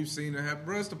the road. We've seen it happen.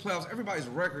 Bro, it's the playoffs. Everybody's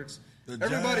records. The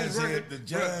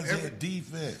Giants had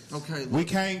defense. Okay, we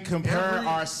can't compare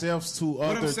ourselves to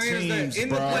other teams, in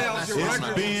bro. the playoffs,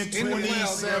 It's been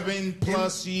 27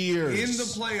 plus years. In the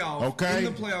playoffs, okay? In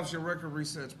the playoffs, your record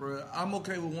resets, bro. I'm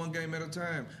okay with one game at a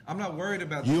time. I'm not worried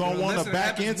about that. You don't want to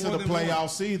back into the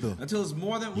playoffs either. Until it's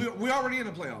more than we're already in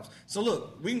the playoffs. So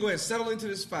look, we can go ahead and settle into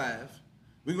this 5.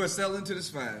 We're going to settle into this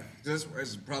 5.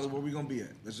 That's probably where we're going to be at.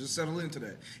 Let's just settle into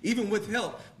that. Even with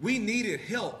help, we needed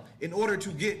help in order to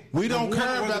get. We don't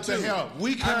care about the help.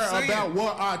 We care about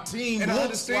what our team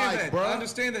looks like, bro. I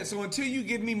understand that. So until you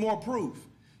give me more proof,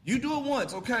 you do it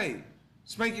once, okay?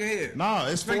 Spank your head. No,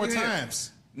 it's 4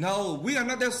 times. No, we are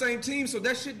not that same team, so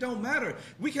that shit don't matter.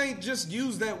 We can't just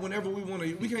use that whenever we want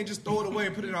to. We can't just throw it away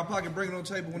and put it in our pocket, bring it on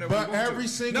the table whenever we want to. But every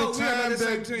single time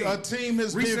that a team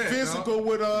has been physical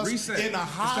with us in a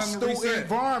hostile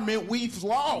environment, we've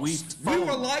lost. We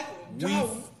were like,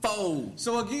 fold.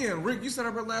 So again, Rick, you said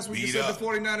about last week. You said the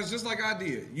 49ers just like I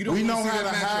did. We know how to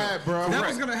hide, bro. That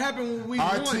was going to happen when we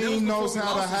won. Our team knows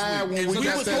how to hide when we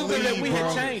got that lead, we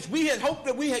had changed. We had hoped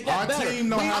that we had got better. Our team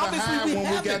know how to hide when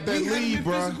we got that lead,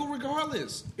 bro. Physical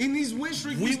regardless. In these win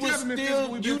streaks, we were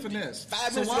still we've been finessed.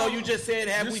 5 minutes ago, you just said,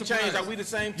 "Have we changed? Are we the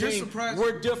same team?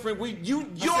 We're different."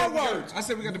 Your words. I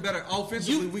said we got the better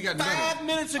offensively. We got better. 5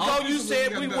 minutes ago, you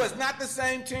said we was not the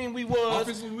same team we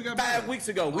was 5 weeks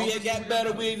ago. We had got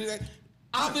better.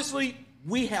 Obviously,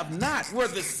 we have not. We're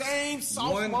the same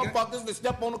soft motherfuckers that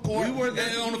step on the court and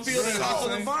on the field in a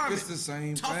hostile environment. It's the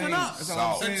same toughen thing. Up.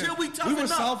 Until we toughen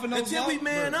up. Until we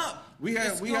man up. We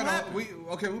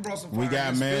brought some fire. We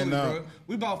got man up. Bro.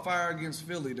 We brought fire against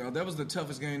Philly, though. That was the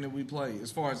toughest game that we played as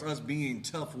far as us being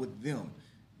tough with them.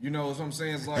 You know what I'm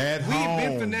saying? It's like we've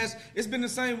been finessed. It's been the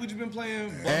same. We've just been playing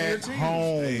bummier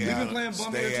teams. We've been playing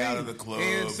bummier teams. Out of the clubs.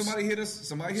 And somebody hit us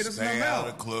in the mouth. It's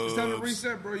time to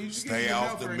reset, bro. You stay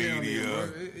off the media.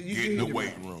 Get in the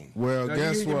weight room. Well,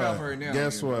 guess what?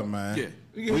 Guess what, man?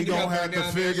 We gonna have to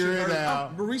figure it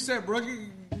out. But reset, bro.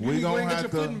 We gonna get have your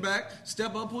to footing back.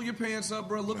 Step up, pull your pants up,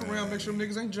 bro. Look around, make sure them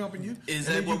niggas ain't jumping you. Is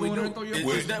that what we do?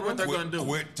 Is that what they're gonna do?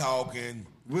 Quit talking.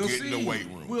 Get in the weight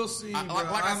room. We'll see. Like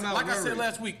I said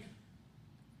last week.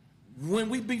 when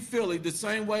we beat Philly, the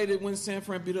same way that when San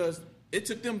Fran beat us, it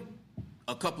took them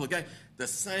a couple of games.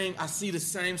 I see the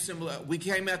same similar. We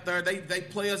came out there. They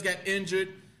players got injured.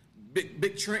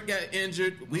 Big Trent got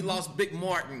injured. We lost Big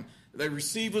Martin. The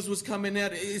receivers was coming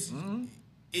out.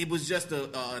 It was just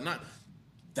not.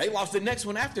 They lost the next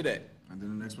one after that. And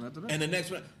then the next one after that. And the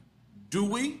next one. Do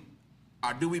we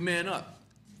man up?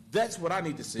 That's what I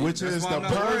need to see. Which is the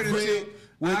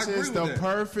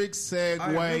perfect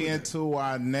segue into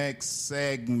our next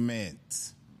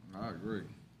segment. I agree.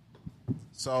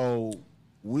 So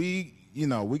we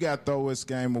got to throw this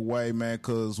game away, man,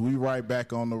 because we right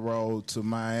back on the road to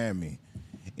Miami.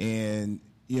 And,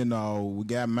 we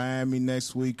got Miami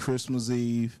next week, Christmas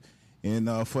Eve.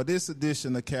 And for this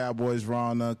edition of Cowboys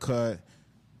Raw and Uncut,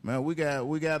 man, we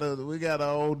got an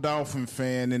old Dolphin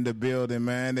fan in the building,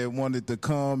 man, that wanted to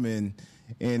come and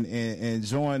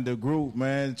join the group,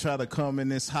 man. Try to come in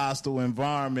this hostile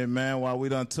environment, man, while we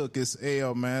done took this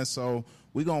L, man. So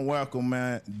we gonna welcome,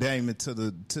 man, Damon to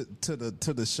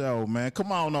the show, man.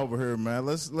 Come on over here, man.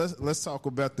 Let's talk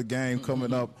about the game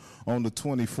coming up on the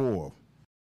 24th.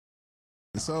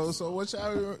 So what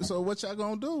y'all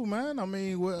gonna do, man? I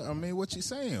mean, what you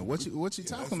saying? What you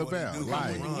talking about?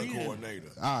 Like,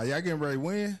 y'all getting ready to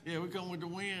win? Yeah, we coming with the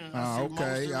win.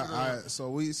 Okay. So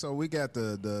we got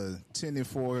the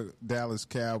 10-4 Dallas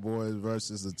Cowboys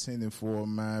versus the 10-4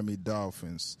 Miami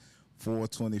Dolphins.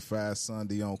 4:25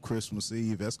 Sunday on Christmas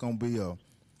Eve. That's gonna be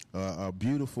a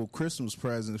beautiful Christmas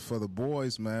present for the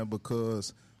boys, man,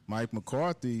 because Mike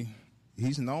McCarthy,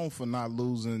 he's known for not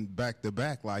losing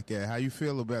back-to-back like that. How you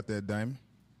feel about that, Damon?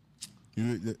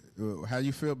 How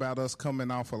you feel about us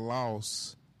coming off a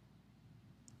loss,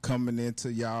 coming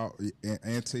into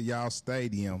y'all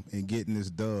stadium and getting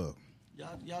this dub?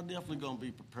 Y'all definitely gonna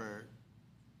be prepared.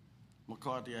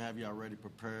 McCarthy will have y'all ready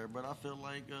prepared, but I feel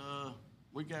like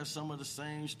we got some of the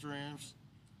same strengths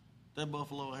that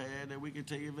Buffalo had that we can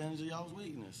take advantage of y'all's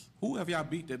weakness. Who have y'all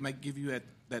beat that might give you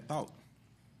that thought?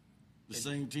 The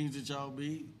same teams that y'all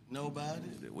beat? Nobody?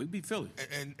 We beat Philly.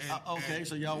 Okay,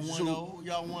 so y'all 1-0.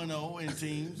 Y'all 1-0 in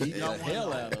teams. Y'all the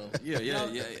hell out of them. Yeah.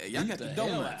 Y'all got the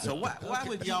donut. So why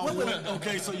would y'all win?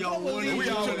 Okay, so y'all 1-1. We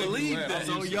all believe that.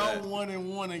 So y'all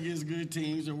 1-1 against good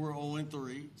teams, and we're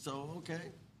 0-3. So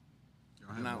okay.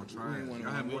 Y'all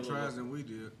had more tries than we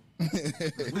did.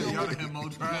 Y'all had more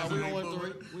tries than we did.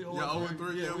 Y'all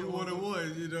 0-3. Yeah, we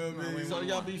 1-1. You know what I mean? So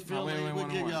y'all be feeling we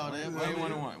give y'all that. We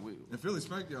 1-1. And Philly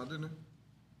spanked y'all, didn't it?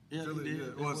 Yeah, Philly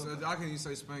did. Well, I can't even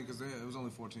say spank because it was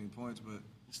only 14 points, but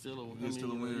it's still a win.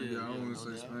 Yeah, I don't want to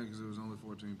say spank because it was only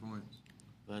 14 points.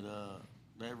 But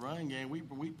that run game,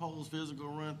 we pose physical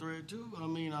run threat too. I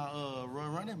mean, our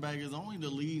running back is only the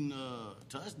leading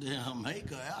touchdown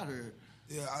maker out here.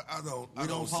 Yeah, I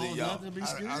don't see y'all.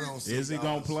 I don't see. Is he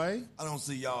gonna play? I don't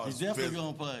see y'all. He's definitely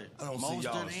gonna play. I don't see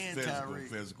y'all as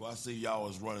physical. I see y'all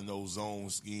as running those zone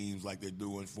schemes like they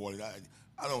do in 40.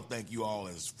 I don't think you all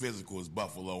as physical as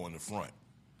Buffalo in the front.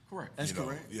 Correct. That's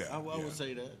correct. Yeah, I would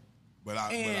say that. But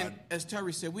as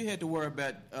Terry said, we had to worry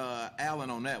about Allen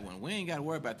on that one. We ain't got to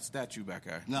worry about the statue back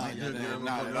there. No,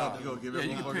 not at all. You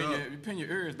can pin your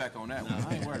ears back on that one.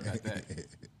 I ain't worried about that.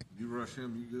 You rush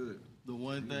him, you good. The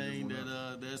one thing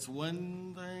that's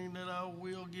one thing that I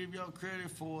will give y'all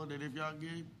credit for, that if y'all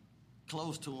get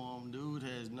close to him, dude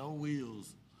has no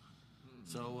wheels.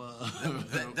 So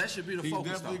that should be the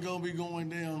focus. He's definitely gonna be going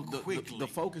down quickly. The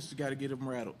focus got to get him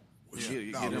rattled.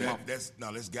 That's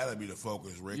got to be the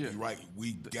focus, Rick. Yeah. You're right.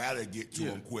 We got to get to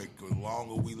him quick. Because the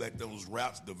longer we let those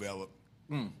routes develop,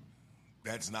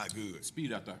 that's not good.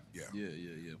 Speed out there.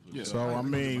 Yeah. So I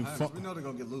mean, we know they're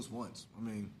gonna get loose once. I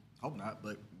mean, hope not,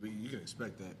 but you can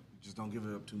expect that. Just don't give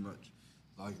it up too much.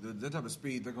 Like that type of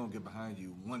speed, they're gonna get behind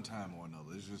you one time or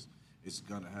another. It's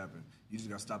gonna happen. You just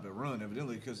gotta stop that run,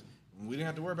 evidently, because we didn't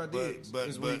have to worry about Diggs.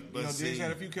 Diggs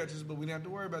had a few catches, but we didn't have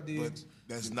to worry about Diggs.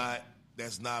 But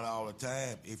that's not all the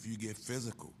time. If you get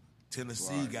physical,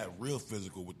 Tennessee got real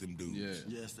physical with them dudes. Yeah.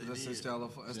 Yes, they that's did. their style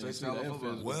of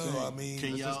football. Well, I mean,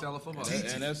 that's their style of football.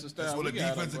 And that's the style. That's what a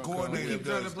defensive coordinator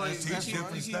does. Teach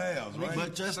different styles, right?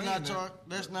 But that's not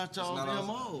y'all's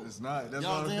MO. It's not.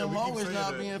 Y'all's MO is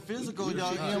not being physical.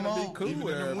 Y'all's MO.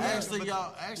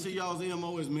 Actually, y'all's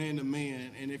MO is man to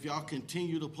man, and if y'all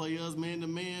continue to play us man to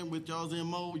man with y'all's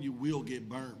MO, you will get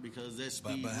burnt because that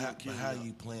speed. But how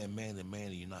you playing man to man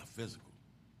and you're not physical?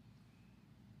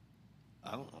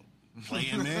 I don't know.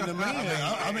 Playing man to man.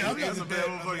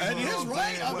 That is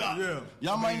right.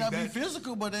 Y'all might not be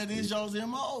physical, but that is y'all's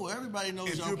MO. Everybody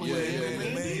knows y'all playing man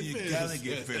to man. You gotta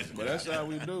get physical. But that's how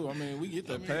we do. I mean, we get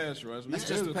the pass rush. We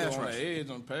just the pass on rush. the edge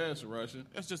on pass rushing.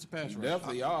 That's just a pass rush.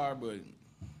 Definitely are, but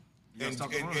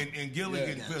and Gilly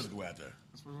getting physical out there.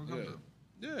 That's what we're going to do.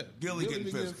 Yeah, Gilly getting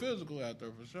be physical. physical out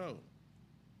there for sure.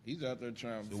 He's out there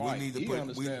trying to So fight. we need to He put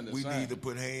understand the we sign. need to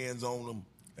put hands on them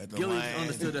at the Gilly line.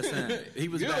 understood the assignment. He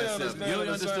was Gilly bad. understand Gilly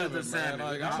the understood the assignment, man.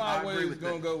 assignment. Like, I'm I agree always with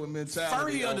gonna that. go with mentality.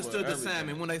 Fergie over understood the everything.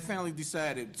 assignment when they finally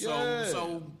decided. So, Yeah.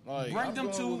 so Like, bring I'm them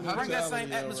going to with bring that mentality same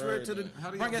over atmosphere to the everything. How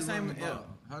do bring y'all that be running same. the ball?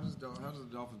 How does the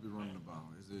Dolphins be running the ball?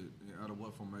 Is it out of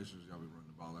what formations y'all be running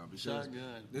the ball out? Because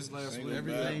Shotgun. this last Single week,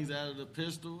 Everything's out of the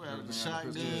pistol, out of the Everything out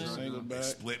of the shotgun. pistol, Single back.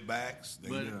 Split backs. They,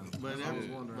 But, Yeah. but, That's what I was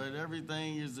wondering. but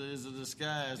everything is a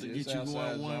disguise to It's get you outside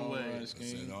going one zone way. run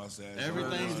scheme.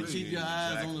 Everything's to keep your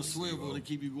eyes on the swivel Zero. to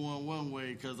keep you going one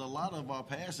way because a lot of our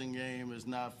passing game is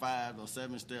not 5 or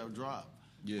 7 step drop.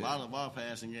 Yeah. A lot of our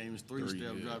passing game is 3 step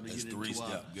yeah. drop to That's get three into our.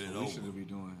 step. Get it we should over. be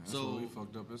doing. That's So- what we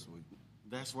fucked up this week.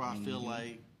 That's where I feel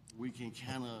like we can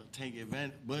kind of take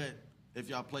advantage. But if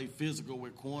y'all play physical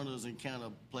with corners and kind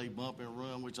of play bump and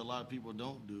run, which a lot of people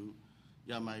don't do,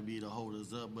 y'all might be able to hold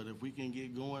us up. But if we can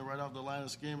get going right off the line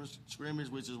of scrimmage,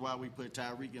 which is why we put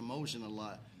Tyreek in motion a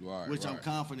lot, Right, which I'm right.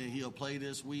 confident he'll play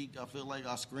this week. I feel like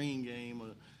our screen game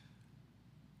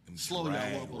And slow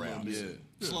drag y'all up a little routes. bit.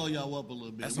 Slow y'all up a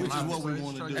little bit, That's which is on what we offense.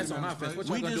 want to do. That's on offense. What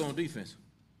y'all We gonna do just- on defense?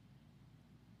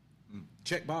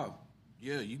 Check Bob.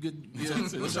 Yeah, you good. Yeah,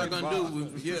 what y'all gonna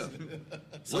do? Yeah.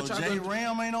 So What y'all Jay gonna-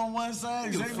 Ram ain't on one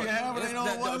side, Xavier Howard ain't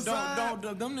on one side.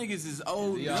 Them niggas is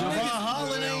old. Yeah. Them Javon niggas-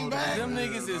 Holland ain't back. Them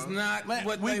niggas is not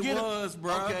what We they get it. was,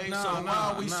 bro. Okay, Nah, so why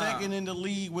are we nah. second in the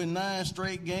league with 9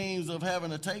 straight games of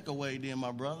having a takeaway, then,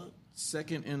 my brother?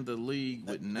 Second in the league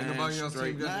with Ain't 9 nobody else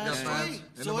straight team got Nine five. straight.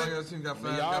 Ain't So nobody it- else team got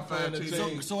five. y'all Got playing five the teams.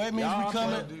 team. So that means Y'all we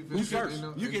coming. playing We defense, first. you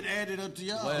know. You can add it up to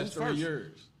y'all. Last 3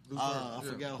 years. I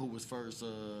forgot who was first.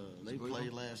 They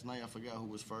played last night. I forgot who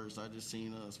was first. I just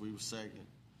seen us. We were second.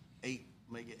 8,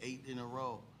 make it 8 in a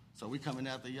row. So we coming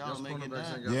after y'all Y'all's to make it cornerbacks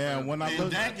ain't 9. got Yeah, five. when I And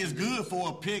look, Dak is good for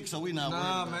a pick, so we not Nah,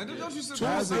 worried about man, that. don't you sit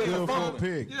Tua's there? good for a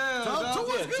pick. Yeah, Two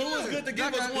is good. Two is good to give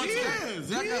Dak us got- one. he Two. is.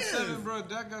 Dak got 7, bro.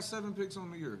 Dak got 7 picks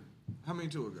on the year. How many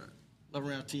Tua got?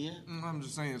 Around 10. I'm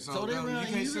just saying. So, So they you around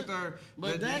can't even? sit there.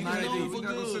 But Dak is we known for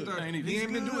not gonna sit good. there. Ain't He even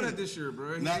ain't been good. doing that this year,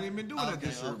 bro. He Not- ain't even been doing that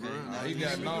this year, okay, bro. okay. He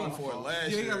got known for it last Yeah,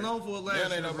 year. he got known for it last That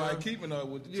year. ain't nobody bro. keeping up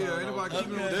with the Yeah, ain't turnovers. nobody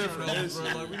keeping That's on different. turnovers, bro.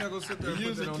 Like, we not gonna sit there and He put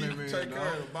usually that on keep that man, take care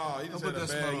of the dog. ball. He Don't just put had a that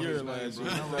bad smell on year his last name, year.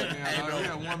 bro. Not right now, dog. He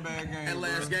had one bad game, That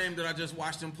last bro. game that I just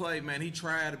watched him play, man, he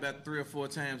tried about 3 or 4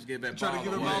 times to get that Tried to ball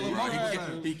give him away, all the bro.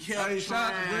 ball. He kept Hey,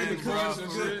 shout out to trying, Brandon bro. Cooks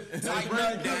and shit. Tighten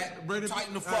up, Dak.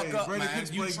 Tighten the fuck up, Brandon man.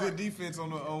 Cooks You played try- good defense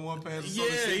on one pass. Yeah,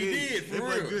 he did, for They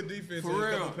played real. good defense For on a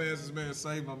real. couple passes, man.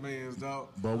 Save my man's, dog.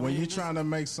 but when you're trying to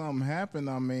make something happen,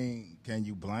 I mean, can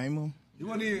you blame them? You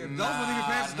wasn't even, those wasn't even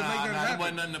passes to make that happen.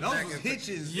 wasn't nothing to Those back was it.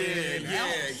 hitches. Yeah, and yeah,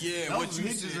 outs. yeah. Those What was you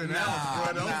hitches said. and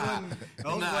outs, bro.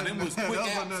 Those Nah, wasn't. them was quick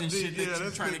outs and shit that you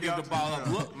that's trying to quick get the outs ball and up.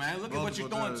 Look, man, look at what you're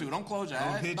multiple doing to. times. Don't close your On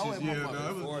eyes. hitches, Throw it, yeah, motherfucker.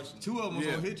 no, it was 2 of them was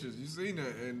Yeah. on hitches. You seen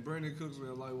that? And Brandon Cooks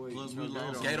went lightweight. Plus, You we know,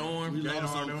 lost. Skate on. We Gator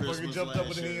lost on on them. Christmas Fucking jumped up last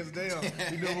with the year. hands down.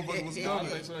 He knew motherfucker was I coming.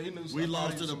 think so. He knew We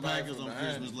lost to the somebody Packers from on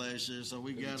behind Christmas him. last year, so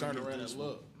we got to Turn get around this and one.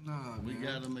 look. Nah, We man.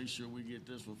 got to make sure we get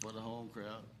this one for the home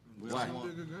crowd. We Why? don't It'll be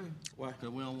a want, good game. Why? because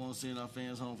we don't want to send our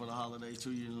fans home for the holiday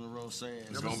 2 years in a row sad.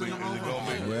 It's gonna be. Is it gonna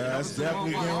be? Well, that's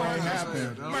definitely getting ready to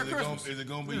happen. Is it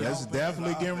gonna be? That's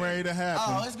definitely getting ready to Oh,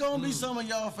 happen. it's gonna be some of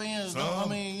y'all fans. Though. I Some?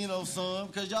 mean, some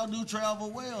because y'all do travel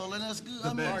well, and that's good.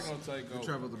 I mean, Mark gonna take over.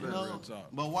 Travel the you best. know, Real talk.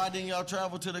 but why didn't y'all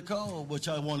travel to the cold? But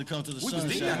y'all want to come to the We was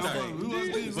deep sunshine. out there. We was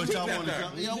deep. But y'all want to there.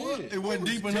 come. You know what? It wasn't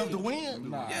deep enough to win.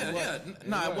 Yeah.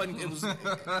 Nah, it wasn't. It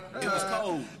was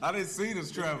cold. I didn't see this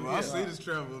travel. I see this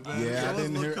travel, man. Yeah, I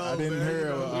didn't hear. I didn't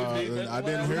hear. I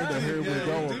didn't hear the "Here We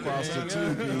Go" across the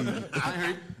TV. I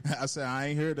heard. I said I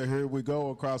ain't hear the "Here We Go"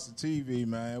 across the TV,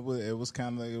 man. It was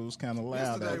kind of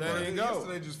loud. Yesterday, out bro, there. There you go.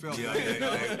 yesterday just felt Yeah, bad.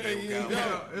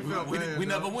 yeah. It felt bad. We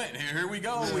never dog. went. Here we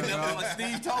go. We never, like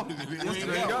Steve told us. Here we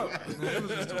Yesterday, go. man, it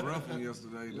was just a rough one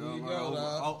yesterday, dog. you go,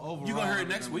 dog. You gonna hear it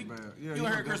next week? Yeah, You gonna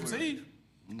hear it Christmas Eve?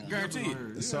 Guarantee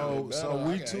it. So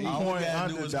we 2 All we point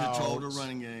gotta do is control the underdogs,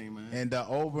 running game, man. and the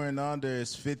over and under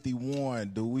is 51.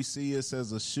 Do we see this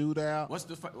as a shootout? Who's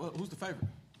the favorite?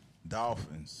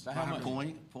 Dolphins. How much?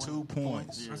 Point, 2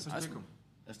 points. Yeah. That's a pick 'em.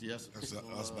 That's the yes. That's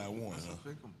us by one. Huh?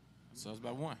 Pick 'em. So it's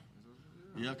about 1.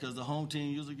 Yeah, because the home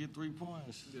team usually get 3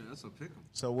 points. Yeah, that's a pick 'em.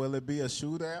 So will it be a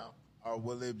shootout or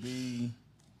will it be?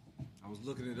 I was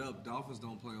looking it up. Dolphins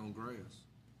don't play on grass.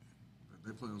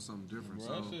 They play on something different.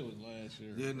 Bro, that So shit was last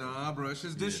year. yeah, nah, bro. It's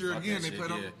just this year fuck again. that They shit,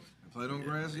 played on. yeah. Played on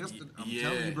grass yesterday. I'm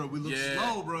telling you, bro, we look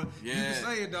slow, bro. You can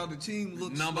say it, dog. The team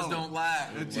looks slow. Numbers don't lie.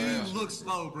 The team looks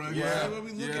slow, bro. Yeah.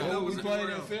 We look at We numbers played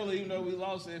in Philly, even though we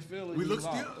lost in Philly. We look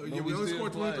lost. still. But Yeah, we only still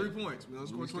scored played. 23 points. We only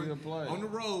scored 20. Played. On the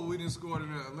road, we didn't score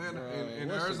in Atlanta. Bro, In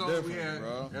what's the Arizona, we difference, had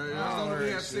bro? Arizona. We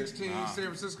had 16. San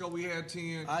Francisco, we had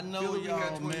 10. I know Philly, we y'all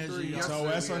had 23. measure y'all. Yesterday, So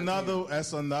that's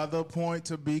we had another point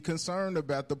to be concerned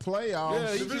about the playoffs.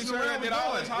 Yeah, you keep Divisional saying round, that we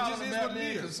all going. the It time just is about what it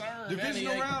being is. concerned.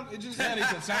 Divisional round, it just That ain't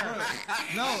concerned.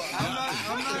 No,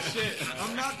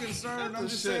 I'm not concerned. I'm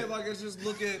just saying, like, let's just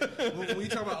look at when we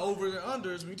talk about over and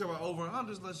unders. When we talk about over and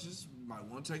unders, let's just might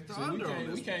want to take the under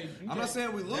on this. I'm not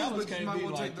saying we lose, but you might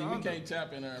want to take the under. We can't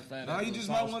tap in there and find No, you just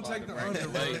might want to take the under,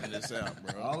 bro. this out,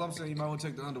 bro. All I'm saying, you might want to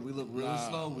take the under. We look really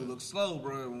slow. We look slow,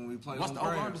 bro, when we play What's on the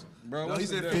over-under? grass. Bro, No, he what's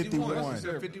said the 51. 51. He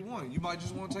said 51. You might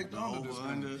just want to take the under this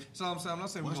Over-under. one. So I'm saying, I'm not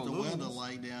saying we're What's going the to lose. weather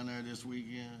like down there this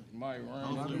weekend? Might rain.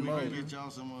 Hopefully we can get y'all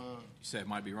some. You said it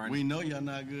might be raining. We know y'all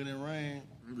not good in rain.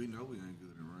 We know we ain't good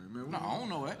at rain, man. No, I don't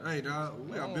know that. Hey, dog,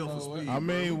 we got built for speed. I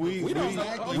mean, we put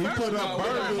up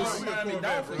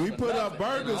burgers. We put up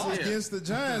burgers against the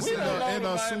Giants in a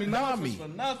tsunami. For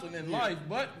nothing in life,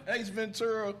 but Ace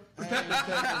Ventura,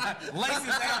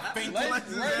 Laces out, Finkel. I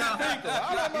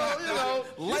don't know, you know,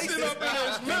 you sit up in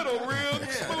this middle real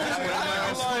smooth.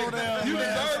 Like, you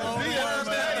deserve to be on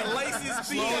that. Laces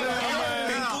feet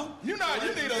out, You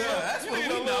need a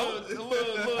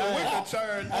little wicker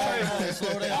turn.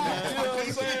 Slow down, man. You know what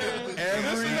I'm saying?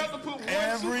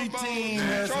 Every team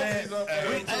has had.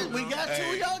 We got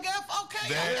two. Y'all got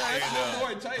okay.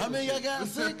 How many y'all got?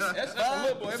 6? That's a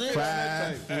little boy.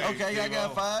 5. Okay, y'all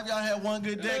got 5. Y'all had one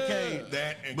good decade.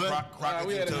 That and But- Crockett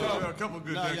we had a Tub. A couple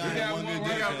good No, decades. y'all had one good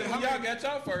decade. Y'all got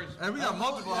y'all first. And we got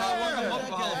multiple Hall of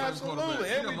Fame Absolutely. quarterbacks.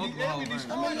 We got multiple Hall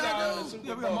of Fame.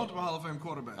 Yeah, we got multiple Hall of Fame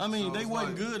quarterbacks. I mean, So they it's wasn't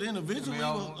like- good individually.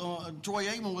 I mean, Troy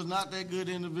Aikman was not that good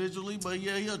individually, but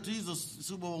yeah, he's a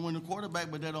Super Bowl winning quarterback,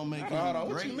 but that don't make him Hold on,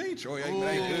 great. what you mean, Troy Aikman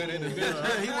ain't good individually?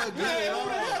 Yeah, he wasn't good at all.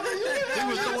 He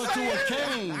was throwing to a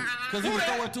cane because he was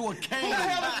throwing to a cane. Who the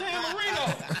hell is Dan Marino?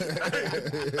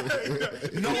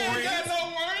 No He ain't ring. got no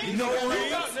ring. No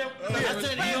ring. I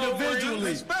said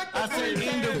individually. I said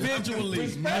individually. I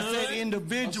said Super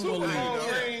individually. Bowl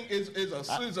ring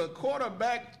is a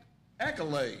quarterback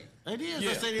accolade. It is. Yeah.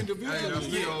 I said Hey, individually. that's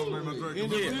the old man, McGregor.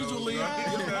 Individually.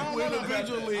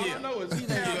 Individually. I know it's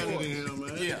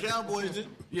The Cowboys.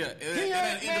 Yeah, it ain't- ain't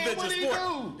an individual what he sport.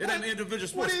 do? It ain't an individual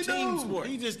sport. What he It's team do? sport.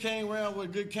 He just came around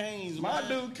with good canes. My man.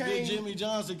 dude came- Good Jimmy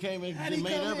Johnson came and How'd he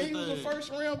made come in? everything. He was a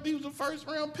first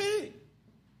round pick.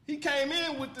 He came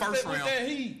in with First with round. that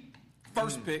heat.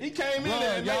 First pick. He came in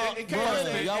Bruh, and y'all, it came in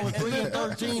bruh, y'all was 3 and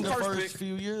 13 the First first pick.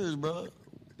 few years, bro.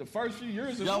 the first few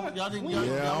years of Y'all what? didn't. When? Y'all,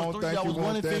 Yeah, I y'all don't was, think y'all you was 1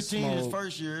 want and that 15 his smoke.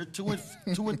 first year, 2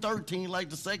 and 13 like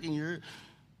the second year.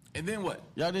 And then what?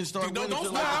 Y'all didn't start winning don't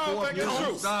until stop. like I the don't fourth think year. it's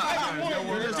true. Stop. I Yeah, one yeah, year.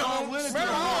 we're It's not on winning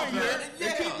Remember till one year. Yeah.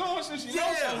 It keep going since you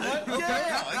know something.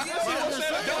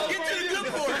 Don't get to the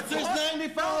good part. Since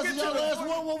 95, since y'all last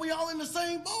one, when we all in the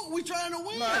same boat, we trying to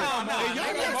win. Y'all no,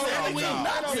 not saying we no,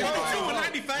 not no, 62 no, and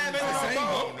 95 at the same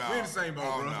boat. We're in the same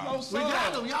boat, bro. No, We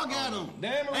got them. Y'all got them.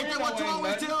 Dan Ain't that what you Marino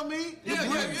always ain't tell me? Yeah.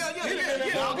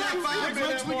 Y'all got 5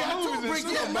 bricks, we got 2 bricks.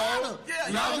 It don't matter.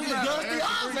 Y'all get dusty.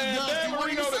 Ours is Man, dusty. Dan What are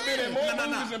Marino you have been in saying? more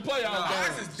movies than playoff Ours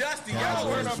games. is Dusty. Cowboys Y'all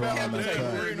worried drawing about the Captain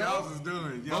cut. Y'all is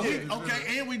doing. Y'all is doing.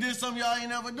 Okay, and we did something y'all ain't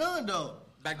never done, though.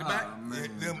 back to back.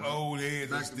 Them old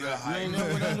heads are still You hype. ain't never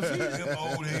went undefeated. Them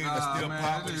old heads are still man,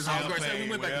 popping I was gonna say, we champagne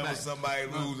went back to whenever back. somebody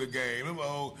lose a game. Them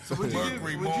old would you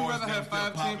Mercury would you boys, rather them have still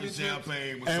 5 popping championships?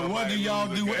 champagne when And what do somebody y'all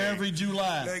lose a do game. every They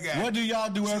July? got What do y'all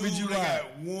do every two, July? They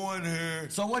got one here.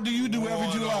 So what do you do every one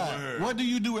over July? here. What do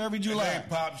you do every And July? they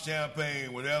pop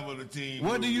champagne whenever the team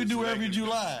What do you loses, do so they every can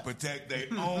July? Protect their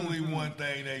only one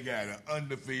thing they got, an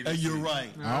undefeated You're season. right.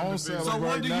 I don't So celebrate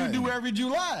what do you nothing. do every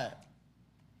July?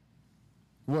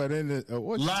 What in the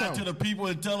what you Lie talking? to the people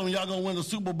and tell them y'all gonna win the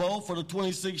Super Bowl for the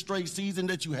 26th straight season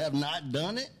that you have not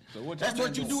done it? That's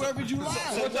what you do every July.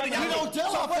 We don't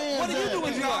tell our fans what do you that. do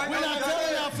in July? We're not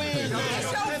telling our fans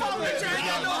It's that. your fault that y'all ain't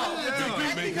got no hope.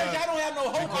 Because y'all don't have no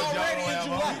hope already in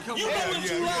July. You know in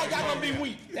July y'all gonna be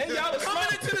weak. And y'all Coming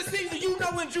into the season, you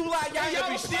know in July y'all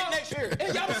gonna be shit next year.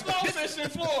 And y'all the small fish in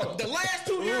Florida. The last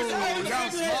 2 years, y'all ain't the Y'all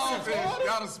biggest small in fish. Florida.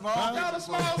 Y'all the small Y'all the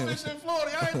small fish in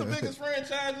Florida. Y'all ain't the biggest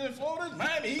franchise in Florida. It's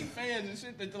Miami Heat fans and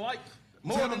shit that like.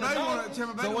 More than the Dolphins.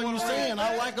 So what you saying?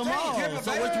 I like them all.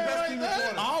 So what you?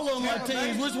 All of my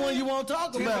teams. Which one you want to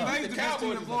talk about? The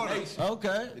Cowboys is a nation.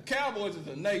 Okay. The Cowboys is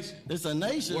a nation. It's a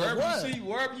nation. Wherever you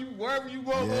go, you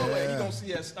gonna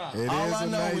see that stop. It All is I a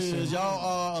know nation. is y'all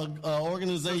are an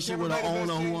organization with an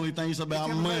owner who only thinks about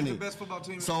money.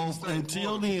 So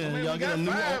until then, y'all get a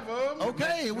new.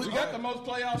 Okay, we got the most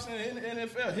playoffs in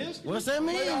NFL history. What's that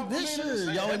mean? This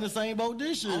year, y'all in the same boat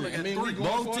this year.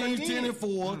 Both teams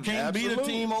 10-4. Can't beat a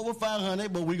team over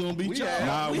 500, but we gonna beat y'all.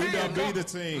 Nah, we done beat the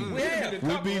team.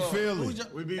 We beat Philly.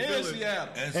 We beat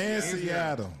Seattle. And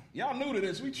Seattle. Y'all new to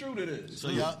this. We true to this.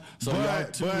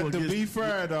 But to be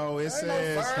fair though, it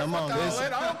says come on.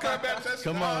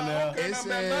 Come on now. It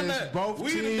says both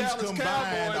teams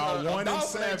combined are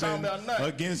 1-7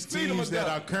 against teams that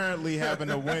are currently having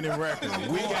a winning record.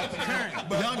 We got the current.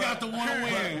 Y'all got the one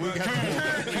win. We got the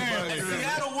And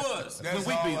Seattle was when we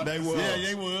beat them. They was. Yeah,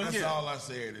 they was. That's all I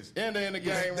said is. And they're in the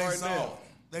game right now.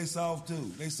 They soft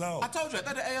too. They soft. I told you, I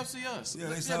thought the AFC us. Yeah,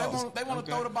 they soft. They want to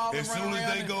throw the ball As and soon run as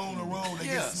around. they go on the road, they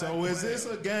get So smacked. is this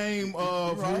a game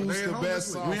of who's the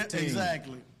best soft team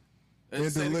Exactly. in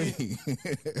the league?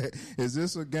 Is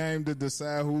this a game to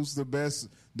decide who's the best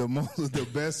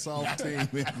soft team in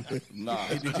the league? Nah,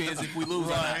 it depends if we lose or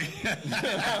not.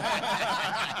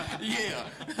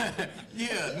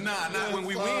 Not when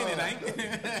we win, it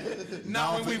ain't.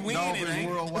 Not when we win, it ain't.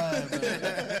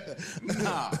 Worldwide.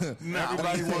 Nah.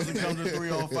 Everybody wants to come to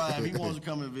 305. He wants to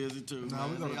come and visit too. Nah,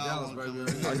 we go to Y'all Dallas, wanna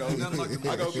baby.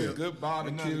 I go get good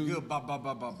barbecue, Good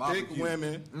big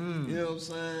women. You know what I'm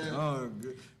saying? Oh,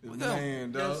 good.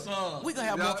 Man, dog. We gonna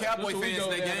have more Cowboy That's what we fans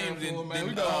go in the down games there for, man. than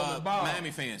We go on the ball.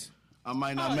 Miami fans. I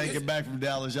might not make it back from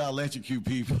Dallas. Y'all electrocute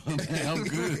people. Man, I'm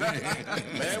good.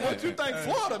 Man, what you think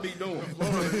Florida be doing?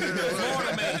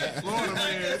 Florida man.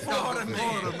 Florida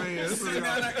man. He's sitting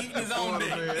down there eating his own dick.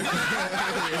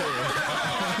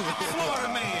 Florida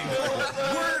man.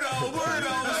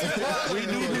 Weirdos. We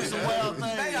do some wild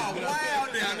things. They are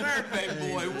wild down there,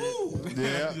 baby boy. Woo.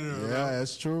 Yeah,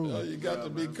 that's true. You got to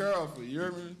be careful. You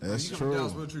hear me? That's You true.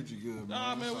 Dallas, we'll treat you good, man.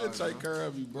 Nah, man, we'll take care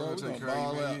of you, bro. We'll We take gonna care of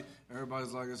ball you, out. man.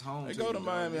 Everybody's like it's home. Hey, go to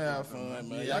Miami, have fun,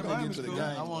 man. Y'all gonna get to the game.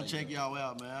 I want to check y'all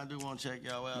out, man. I do want to check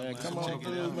y'all out, Man, man. come Check on it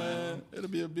through, out, man. It'll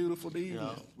be a beautiful evening.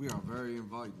 Yeah. We are very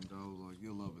inviting, dog. Like,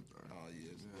 you'll love it there. Oh,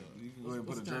 yes. You can go ahead and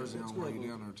put a jersey on while you're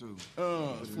down there, too.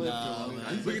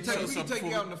 Flip We can take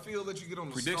you out in the field, let you get on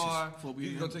the Predictions star. before we You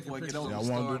can go take a picture on the Y'all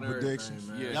star wanna and do everything, predictions?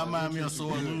 man. Y'all mind me of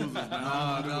sore losers, man.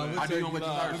 I do know what you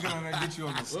heard. We're going to get you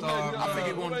on the star. I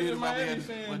figured we won't do it about Miami that.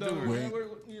 fan, But though, do it. man.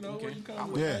 You know, where you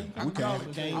come Yeah, we can. I'm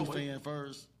a Canes fan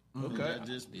first. Okay. I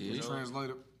just,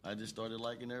 Translator. I just started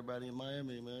liking everybody in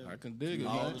Miami, man. I can dig it,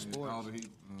 All man. the sports. All the heat.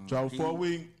 So before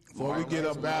we get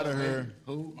up out of here,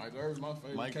 Who? Mike Irv's my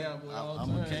favorite Mike, Cowboy all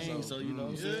I'm the a time. Cane, so you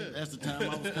know, that's the time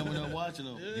I was coming up watching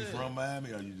them. You from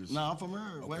Miami or you just? No, I'm from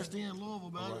here, West End,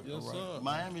 Louisville, man. Yes, sir.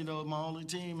 Miami, though, my only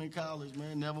team in college,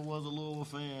 man. Never was a Louisville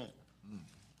fan.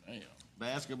 Damn.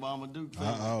 Basketball, I'm a Duke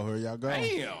fan. here y'all go.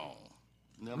 Damn.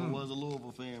 Never was a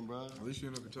Louisville fan, bro. At least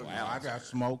you're in Kentucky. I got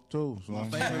smoke too. So My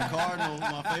favorite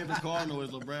Cardinal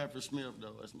is LeBradford Smith,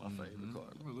 though. That's my favorite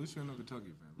Cardinal. At least you're in a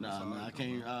Kentucky fan. Nah, I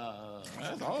can't.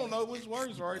 I don't know which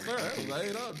words right there. That was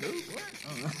 8 up, dude.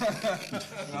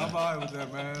 I'm all right with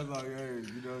that, man. It's like, hey,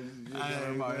 you know,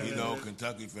 everybody. You know,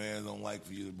 Kentucky fans don't like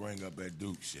for you to bring up that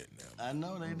Duke shit now. I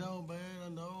know they don't, man. I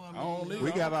know. I don't need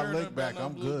we I got don't our care lick nothing back. about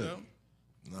I'm no blue good. them.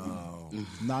 No,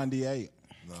 98.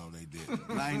 no, they didn't.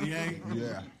 98.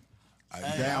 Yeah.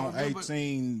 Hey, Down I remember-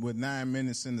 18 with 9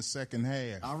 minutes in the second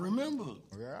half. I remember.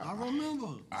 Yeah. I remember.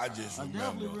 I just I remember.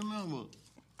 definitely remember.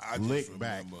 I just Lick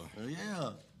back. remember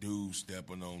Yeah. dude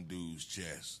stepping on dude's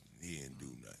chest. He didn't do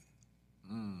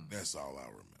nothing. That's all I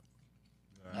remember.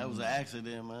 That was an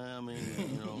accident, man. I mean,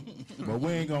 you know. But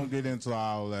we ain't gonna get into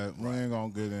all that. We ain't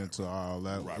gonna get into all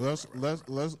that.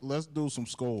 Let's do some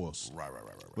scores. Right.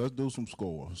 Let's do some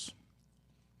scores.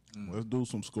 Let's do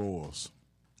some scores.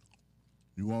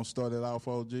 You want to start it off,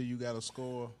 OG? You got a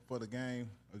score for the game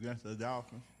against the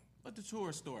Dolphins? Let the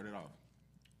tour start it off.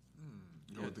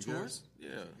 Go with the tours? Yeah.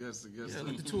 Guess. Yeah,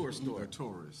 let the tour start.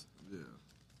 Tourist. Yeah.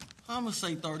 I'm going to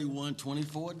say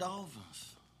 31-24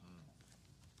 Dolphins.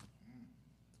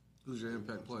 Who's your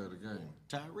impact player of the game?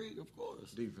 Tyreek, of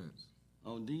course. Defense.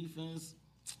 On defense,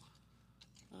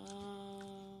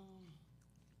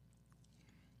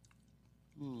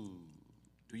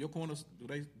 Do your corners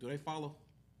do they follow?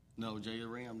 no, Jay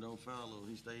Ram don't follow.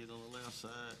 He stays on the left side.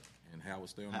 And Howard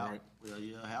stay on the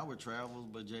right. Howard travels,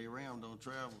 but Jay Ram don't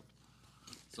travel.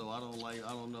 So I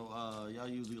don't know. Y'all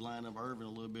usually line up Irvin a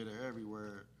little bit of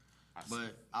everywhere.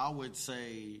 But I would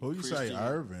say Who you say,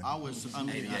 Irvin? I say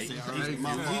Irvin.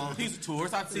 My fault. He's a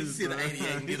tourist. I see the 88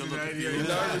 and get a little confused.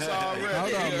 Nervous already.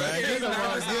 Hold on, man. Get him up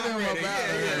out here, man.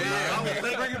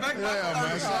 Bring it back. Yeah,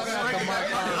 man. Shout out to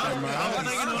Mike Irvin, man. I was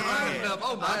thinking of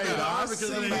Oh, my God.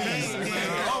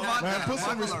 Man, put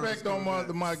some respect on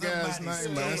my guy's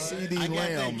name, man. CD I got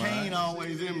Lamb, that Kane man.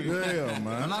 always in me. Yeah,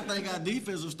 man. And I think our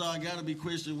defensive star got to be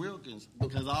Christian Wilkins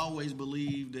because I always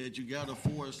believe that you got to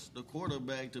force the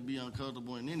quarterback to be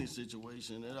uncomfortable in any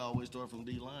situation. It always starts from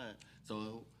D-line.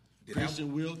 So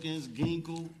Christian Wilkins,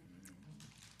 Ginkle,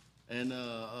 and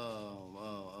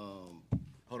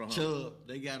Chubb,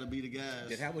 they got to be the guys.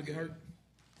 Did Howard get hurt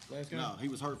last game? No, he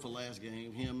was hurt for last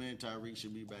game. Him and Tyreek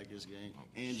should be back this game.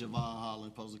 And Javon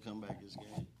Holland supposed to come back this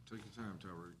game. Take your time,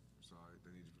 Tyreek. Sorry,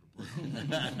 they need you for the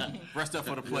playoffs. Rest up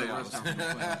for the playoffs.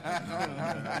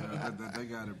 They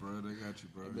got it, bro. They got you,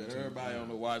 bro. But everybody on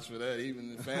the watch for that,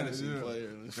 even the fantasy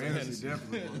players. Fantasy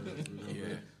definitely was.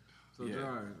 Yeah. So,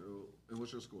 John, and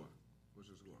what's your score?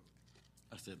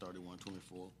 I said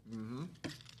 31-24.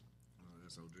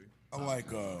 That's OG. I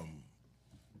like Oh,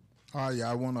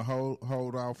 yeah, I want to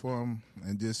hold out for him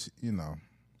and just,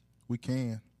 we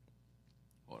can.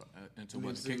 Hold on. Until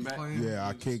what, the kickback? Yeah,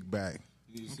 I kick back.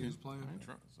 You need to see us playing? I ain't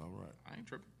tripping. it's all right. I ain't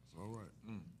tripping. It's all right.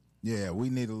 Yeah, we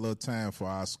need a little time for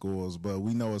our scores, but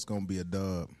we know it's going to be a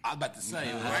dub. I was about to say,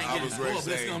 I was ready to but it's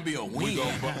say, going to be a win.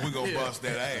 we gonna bust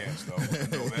that ass, though. I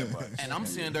know that much. And I'm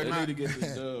seeing they're They not. need to get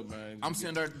this dub, man. I'm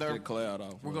seeing they're Get cloud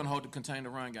off. we're going to contain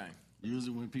the run game.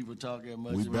 Usually when people talk that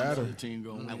much, We the rest better. of the team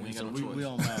go win. we ain't So got no choice. we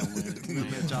don't mind winning. We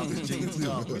let y'all teams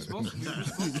talk. We're supposed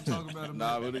to talk about it.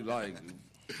 Nah, but like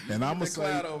And I'm the going to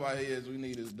cloud say, over our heads, we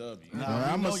need this W. Nah, Well, we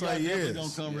I'ma know say y'all definitely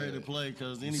yes. gonna come ready to play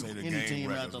because any Say the any game team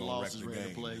record's after gonna loss wreck is the ready to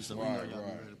game. play. So we know y'all be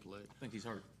ready to play. I think he's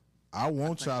hurt. I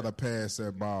want y'all to pass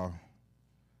that ball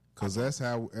because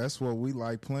that's what we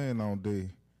like playing on D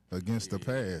against the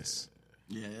pass.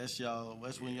 Yeah, that's y'all.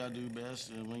 That's when y'all do best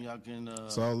and when y'all can.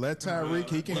 So let Tyreek,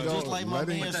 he can But go. just like my let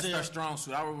him, man But that's said- their strong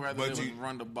suit. I would rather But them you-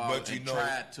 run the ball but you and know-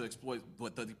 try to exploit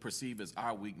what they perceive as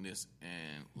our weakness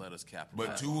and let us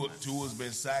capitalize. But Tua's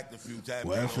been sacked a few times.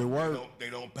 Well, if it work. They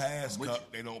don't pass.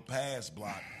 They don't pass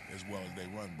block as well as they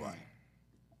run block.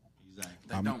 Exactly.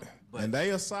 They don't. But, and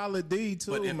they a solid D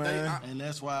too, but if man. And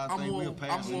that's why I I'm think more, we'll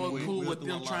pass. I'm more cool with do a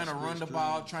them lot trying to of run the switch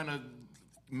ball, screens. trying to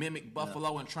mimic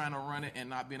Buffalo and trying to run it and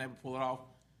not being able to pull it off,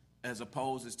 as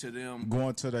opposed to them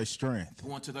Going to their strength.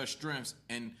 going to their strengths.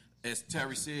 And as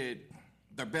Terry said,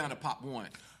 they're bound to pop one.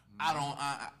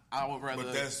 I would rather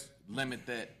that's- limit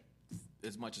that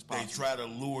as much as They possible. try to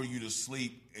lure you to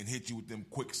sleep and hit you with them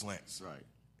quick slants. Right.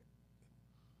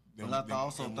 Them, But I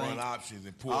also them think- run options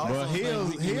and pull. I also But Hill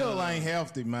think we can, ain't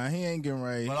healthy, man. He ain't getting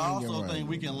ready. But He I ain't also getting think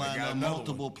we can line got up another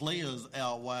multiple players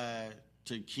out wide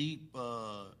to keep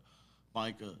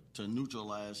Micah, to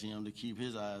neutralize him, to keep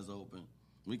his eyes open.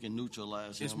 We can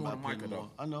neutralize him. It's more by than Micah, putting though.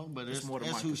 more- I know, but It's it's more than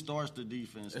that's Micah. who starts the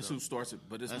defense. That's though. who starts it,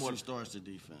 but it's That's more. who starts the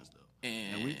defense, though.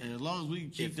 And- And as long as we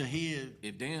keep the head,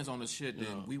 If Dan's on the shit,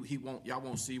 then y'all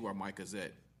won't see where Micah's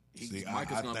at. See,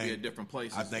 Micah's I gonna think- be at different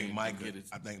places. I think and Micah. get it.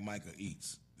 I think Micah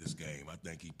eats this game. I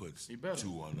think he puts He better.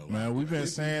 2 on the line. Man, we've been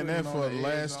saying that for the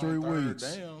last 3 weeks.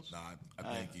 Nah,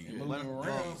 I think he. but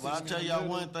I'll tell y'all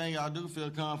one thing I do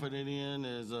feel confident in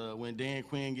is when Dan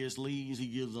Quinn gets leads, he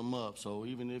gives them up. So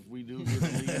even if we do get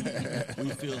a lead, we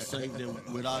feel safe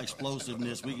that with our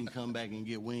explosiveness, we can come back and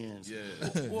get wins. Yeah.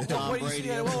 Tom Where you Brady, see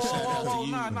that? I'm gonna shout out to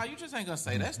you. Nah, you just ain't gonna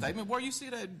say that statement. Where you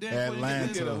see that? Dan Quinn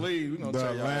Atlanta, get a lead, we gonna the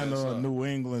tear y'all ass Atlanta up. New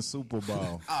England Super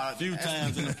Bowl. A few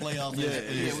times in the playoffs,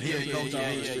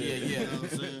 Yeah. You know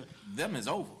what I'm saying? Them is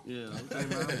over. Yeah.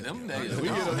 Them days. We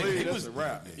get a He lead, was- that's a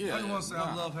wrap. Yeah. I just want to say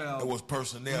I love how It was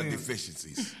personnel Man.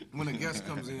 deficiencies. when a guest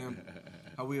comes in,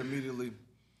 how we immediately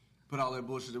put all that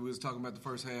bullshit that we was talking about the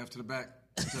first half to the back.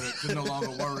 To no longer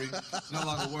worry. No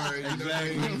longer worry.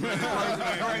 Exactly.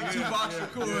 Right, 2 box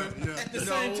record. At the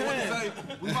same time.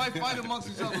 We might fight amongst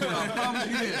each other, but I promise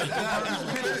you this.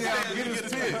 Pitch down, get his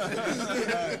pitch.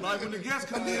 Like when the guests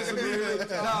come in, so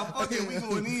nah, fuck it, we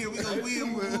going in, we gonna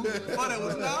win. But it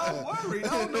was no worry.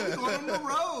 No, we going on the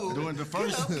road. During the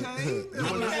first, Okay.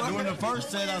 during the first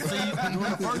set, I see some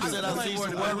worry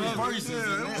faces.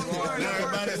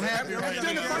 Everybody's happy.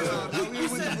 But we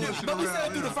said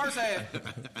through the first half,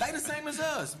 they the same as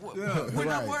us. We're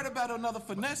not worried about another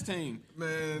finesse team.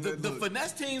 Man, the look.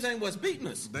 finesse teams ain't what's beating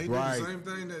us. They do Right. the same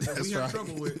thing that That's we have right.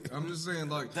 trouble with. I'm just saying,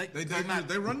 like They run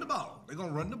they run the ball. They're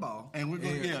gonna run the ball, And we're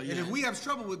gonna- yeah. And if we have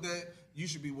trouble with that, you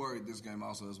should be worried this game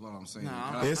also, is what I'm saying.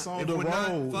 Nah, it's on the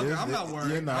road. I'm not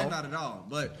worried. You know. I'm not at all.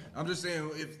 But I'm just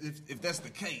saying, if that's the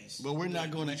case. But we're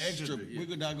not going to extra. Yeah.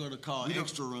 We're not going to call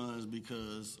extra runs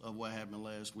because of what happened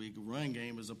last week. The run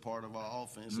game is a part of our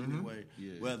offense anyway,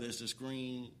 whether it's the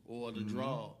screen or the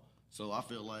draw. So I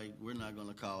feel like we're not going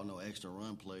to call no extra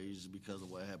run plays because of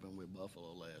what happened with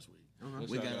Buffalo last week.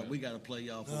 We got to play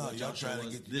y'all for what y'all trying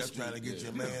to get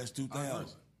your man's 2,000.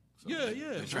 Yeah.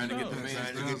 Trying to get the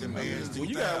man's 2,000. When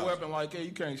you got a weapon like that,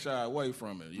 you can't shy away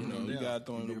from it. You know, you got to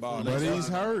throw him the ball. But he's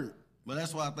hurt. But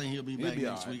that's why I think he'll be back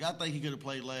next week. I think he could have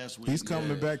played last week. He's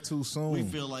coming back too soon. We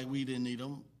feel like we didn't need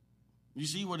him. You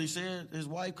see what he said? His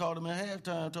wife called him at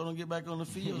halftime, told him to get back on the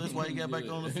field. That's why he got back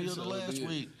on the field the last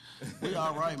week. We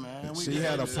all right, man. She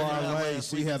had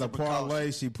a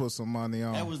parlay. She put some money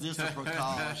on. That was just a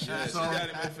precaution.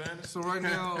 So right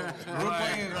now, we're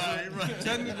playing.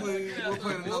 Technically, we're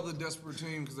playing another desperate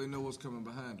team because they know what's coming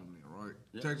behind them. Right?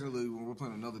 Yeah. Technically, we're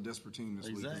playing another desperate team this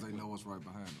week because they know what's right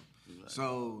behind them. Exactly.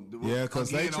 So because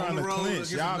they trying to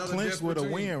clinch. Y'all clinch with a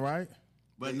win, right?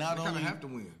 But not they only have to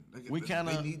win.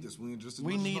 They need this win just as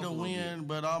we much need as a win,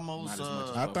 but almost.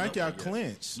 I think y'all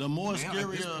clinch. The more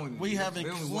scarier we haven't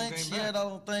clinched yet. I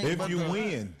don't think.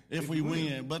 If we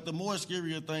win, but the more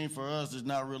scarier thing for us is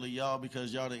not really y'all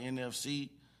because y'all the NFC.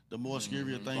 The more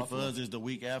scarier thing for us is the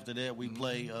week after that we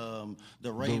play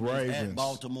the Ravens at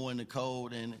Baltimore in the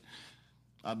cold and.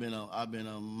 I've been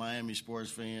a Miami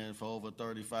sports fan for over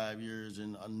 35 years,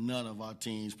 and none of our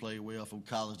teams play well from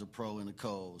college to pro in the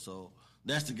cold. So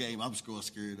that's the game I'm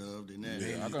scared of than that.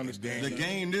 Yeah, I can understand. The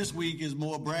game this week is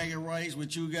more bragging rights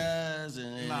with you guys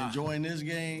and enjoying this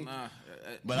game.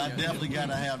 But I definitely got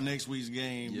to have next week's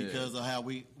game because of how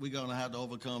we're going to have to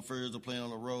overcome fears of playing on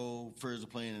the road, fears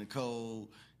of playing in the cold,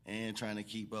 and trying to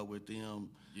keep up with them.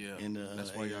 In the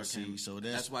AFC. So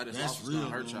that's why this offense really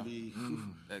hurt y'all.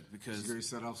 Because Gary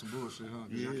set off some bullshit, huh?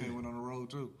 Yeah. Y'all can't win on the road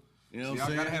too. You know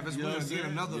y'all gotta have his win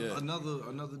again.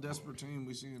 Another desperate team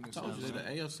we see in this. I told you the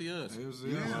AFC us.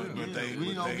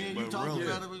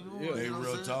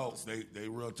 They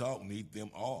real talk need them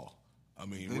all. I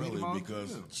mean, really,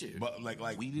 because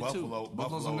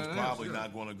Buffalo's probably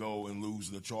not going to go and lose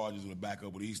the Chargers and the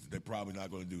backup with Easter. They're probably not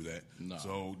going to do that. No.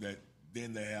 So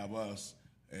then they have us.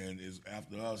 And is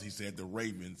after us, he said the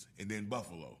Ravens and then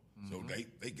Buffalo. So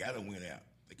they got to win out.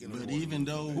 But even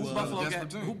though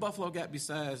who Buffalo got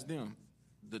besides them,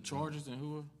 the Chargers and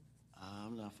who?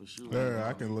 I'm not for sure. Yeah,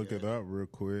 I can look it up real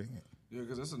quick. Yeah,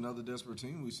 because that's another desperate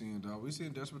team we seeing, dog. We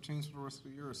seeing desperate teams for the rest of the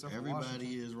year. Except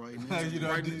everybody is right now.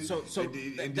 So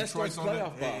that's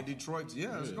playoff ball. And Detroit's,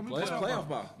 it's gonna be playoff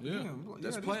ball. Yeah,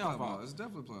 that's playoff ball. It's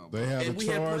definitely playoff ball. They have the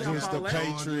Chargers, the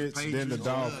Patriots, then the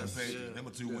Dolphins. Them are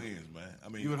 2 wins, man. I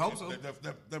mean, you would hope so.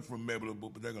 They're formidable,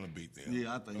 but they're gonna beat them.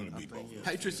 Yeah, I think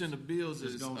Patriots and the Bills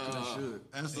is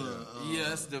that's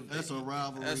a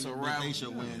rivalry. That's a rivalry. They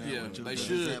should win. Yeah, they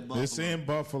should. It's in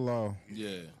Buffalo.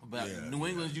 Yeah. New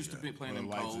England used to be playing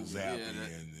them cold.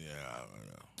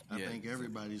 I think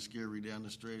everybody's scary down the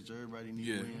stretch. Everybody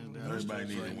needs wins. Everybody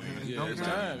needs to win. Yeah, it's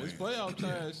time. It's playoff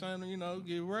time. It's time to,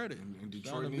 get ready. And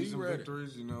Detroit needs some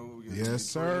victories, Yes,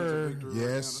 sir.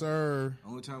 Yes, sir.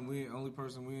 Only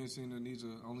person we ain't seen that needs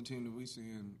only team that we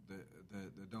seen that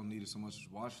don't need it so much as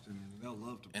Washington. And they'll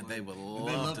love to play. And they would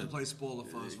love to play spoiler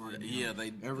for us right now. Yeah,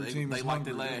 every team they liked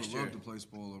it last year. Love to play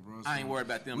spoiler, bro. I ain't worried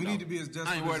about them. We need to be as desperate.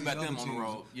 I ain't worried about them on the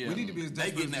road. Yeah, we need to be as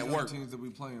desperate as the teams that we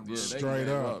playing, bro. Straight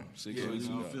up. They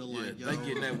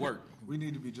getting that work. We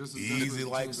need to be just as easy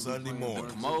like Sunday morning.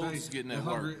 Commod's getting that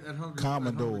work.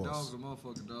 Commodores. Dogs are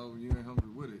motherfucking dog. You ain't hungry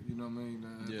with it. You know what I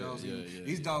mean?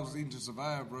 These dogs eating to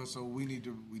survive, bro. So we need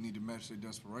to match their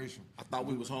desperation. I thought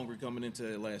we was hungry coming into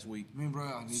it last week. I mean, bro,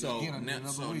 I need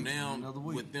another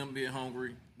week. With them being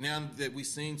hungry, now that we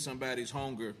seen somebody's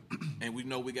hunger, and we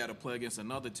know we got to play against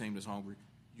another team that's hungry.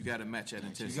 You got to match that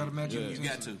intensity. You got to match it. You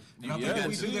got to. I think that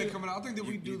we do that coming. I think that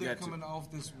we do that coming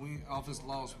off this win, off this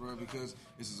loss, bro. Because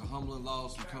this is a humbling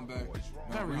loss. We come back,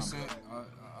 reset.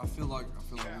 I feel like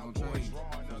we're gonna change.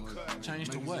 Change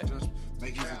to what?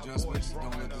 Make these adjustments.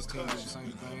 Don't let this team do the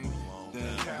same thing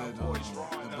that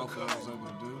Buffalo was able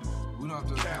to do. We don't have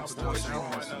to account for Josh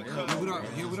Allen. We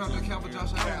don't have to account for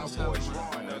Josh Allen this time. We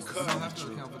don't have to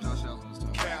account for Josh Allen this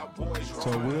time.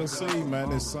 So we'll see,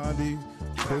 man. It's Sunday,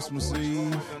 Christmas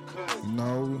Eve.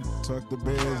 Tuck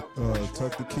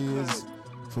the kids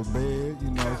for bed.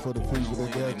 For the people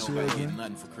that got children.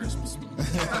 Nothing for Christmas. Buy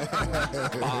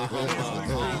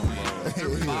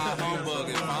humbug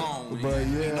and phone.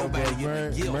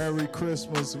 Merry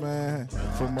Christmas, man,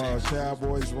 from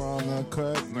Cowboys Raw and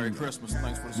Uncut. Merry Christmas.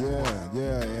 Thanks for the support.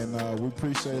 Yeah, and we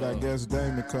appreciate our guest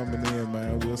Damon coming in,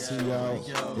 man. We'll see y'all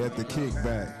at the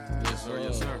kickback. Yes, sir.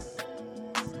 Yes, sir.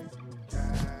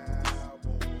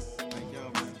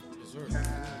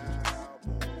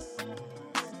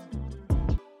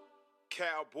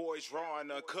 Cowboys Raw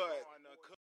and Uncut.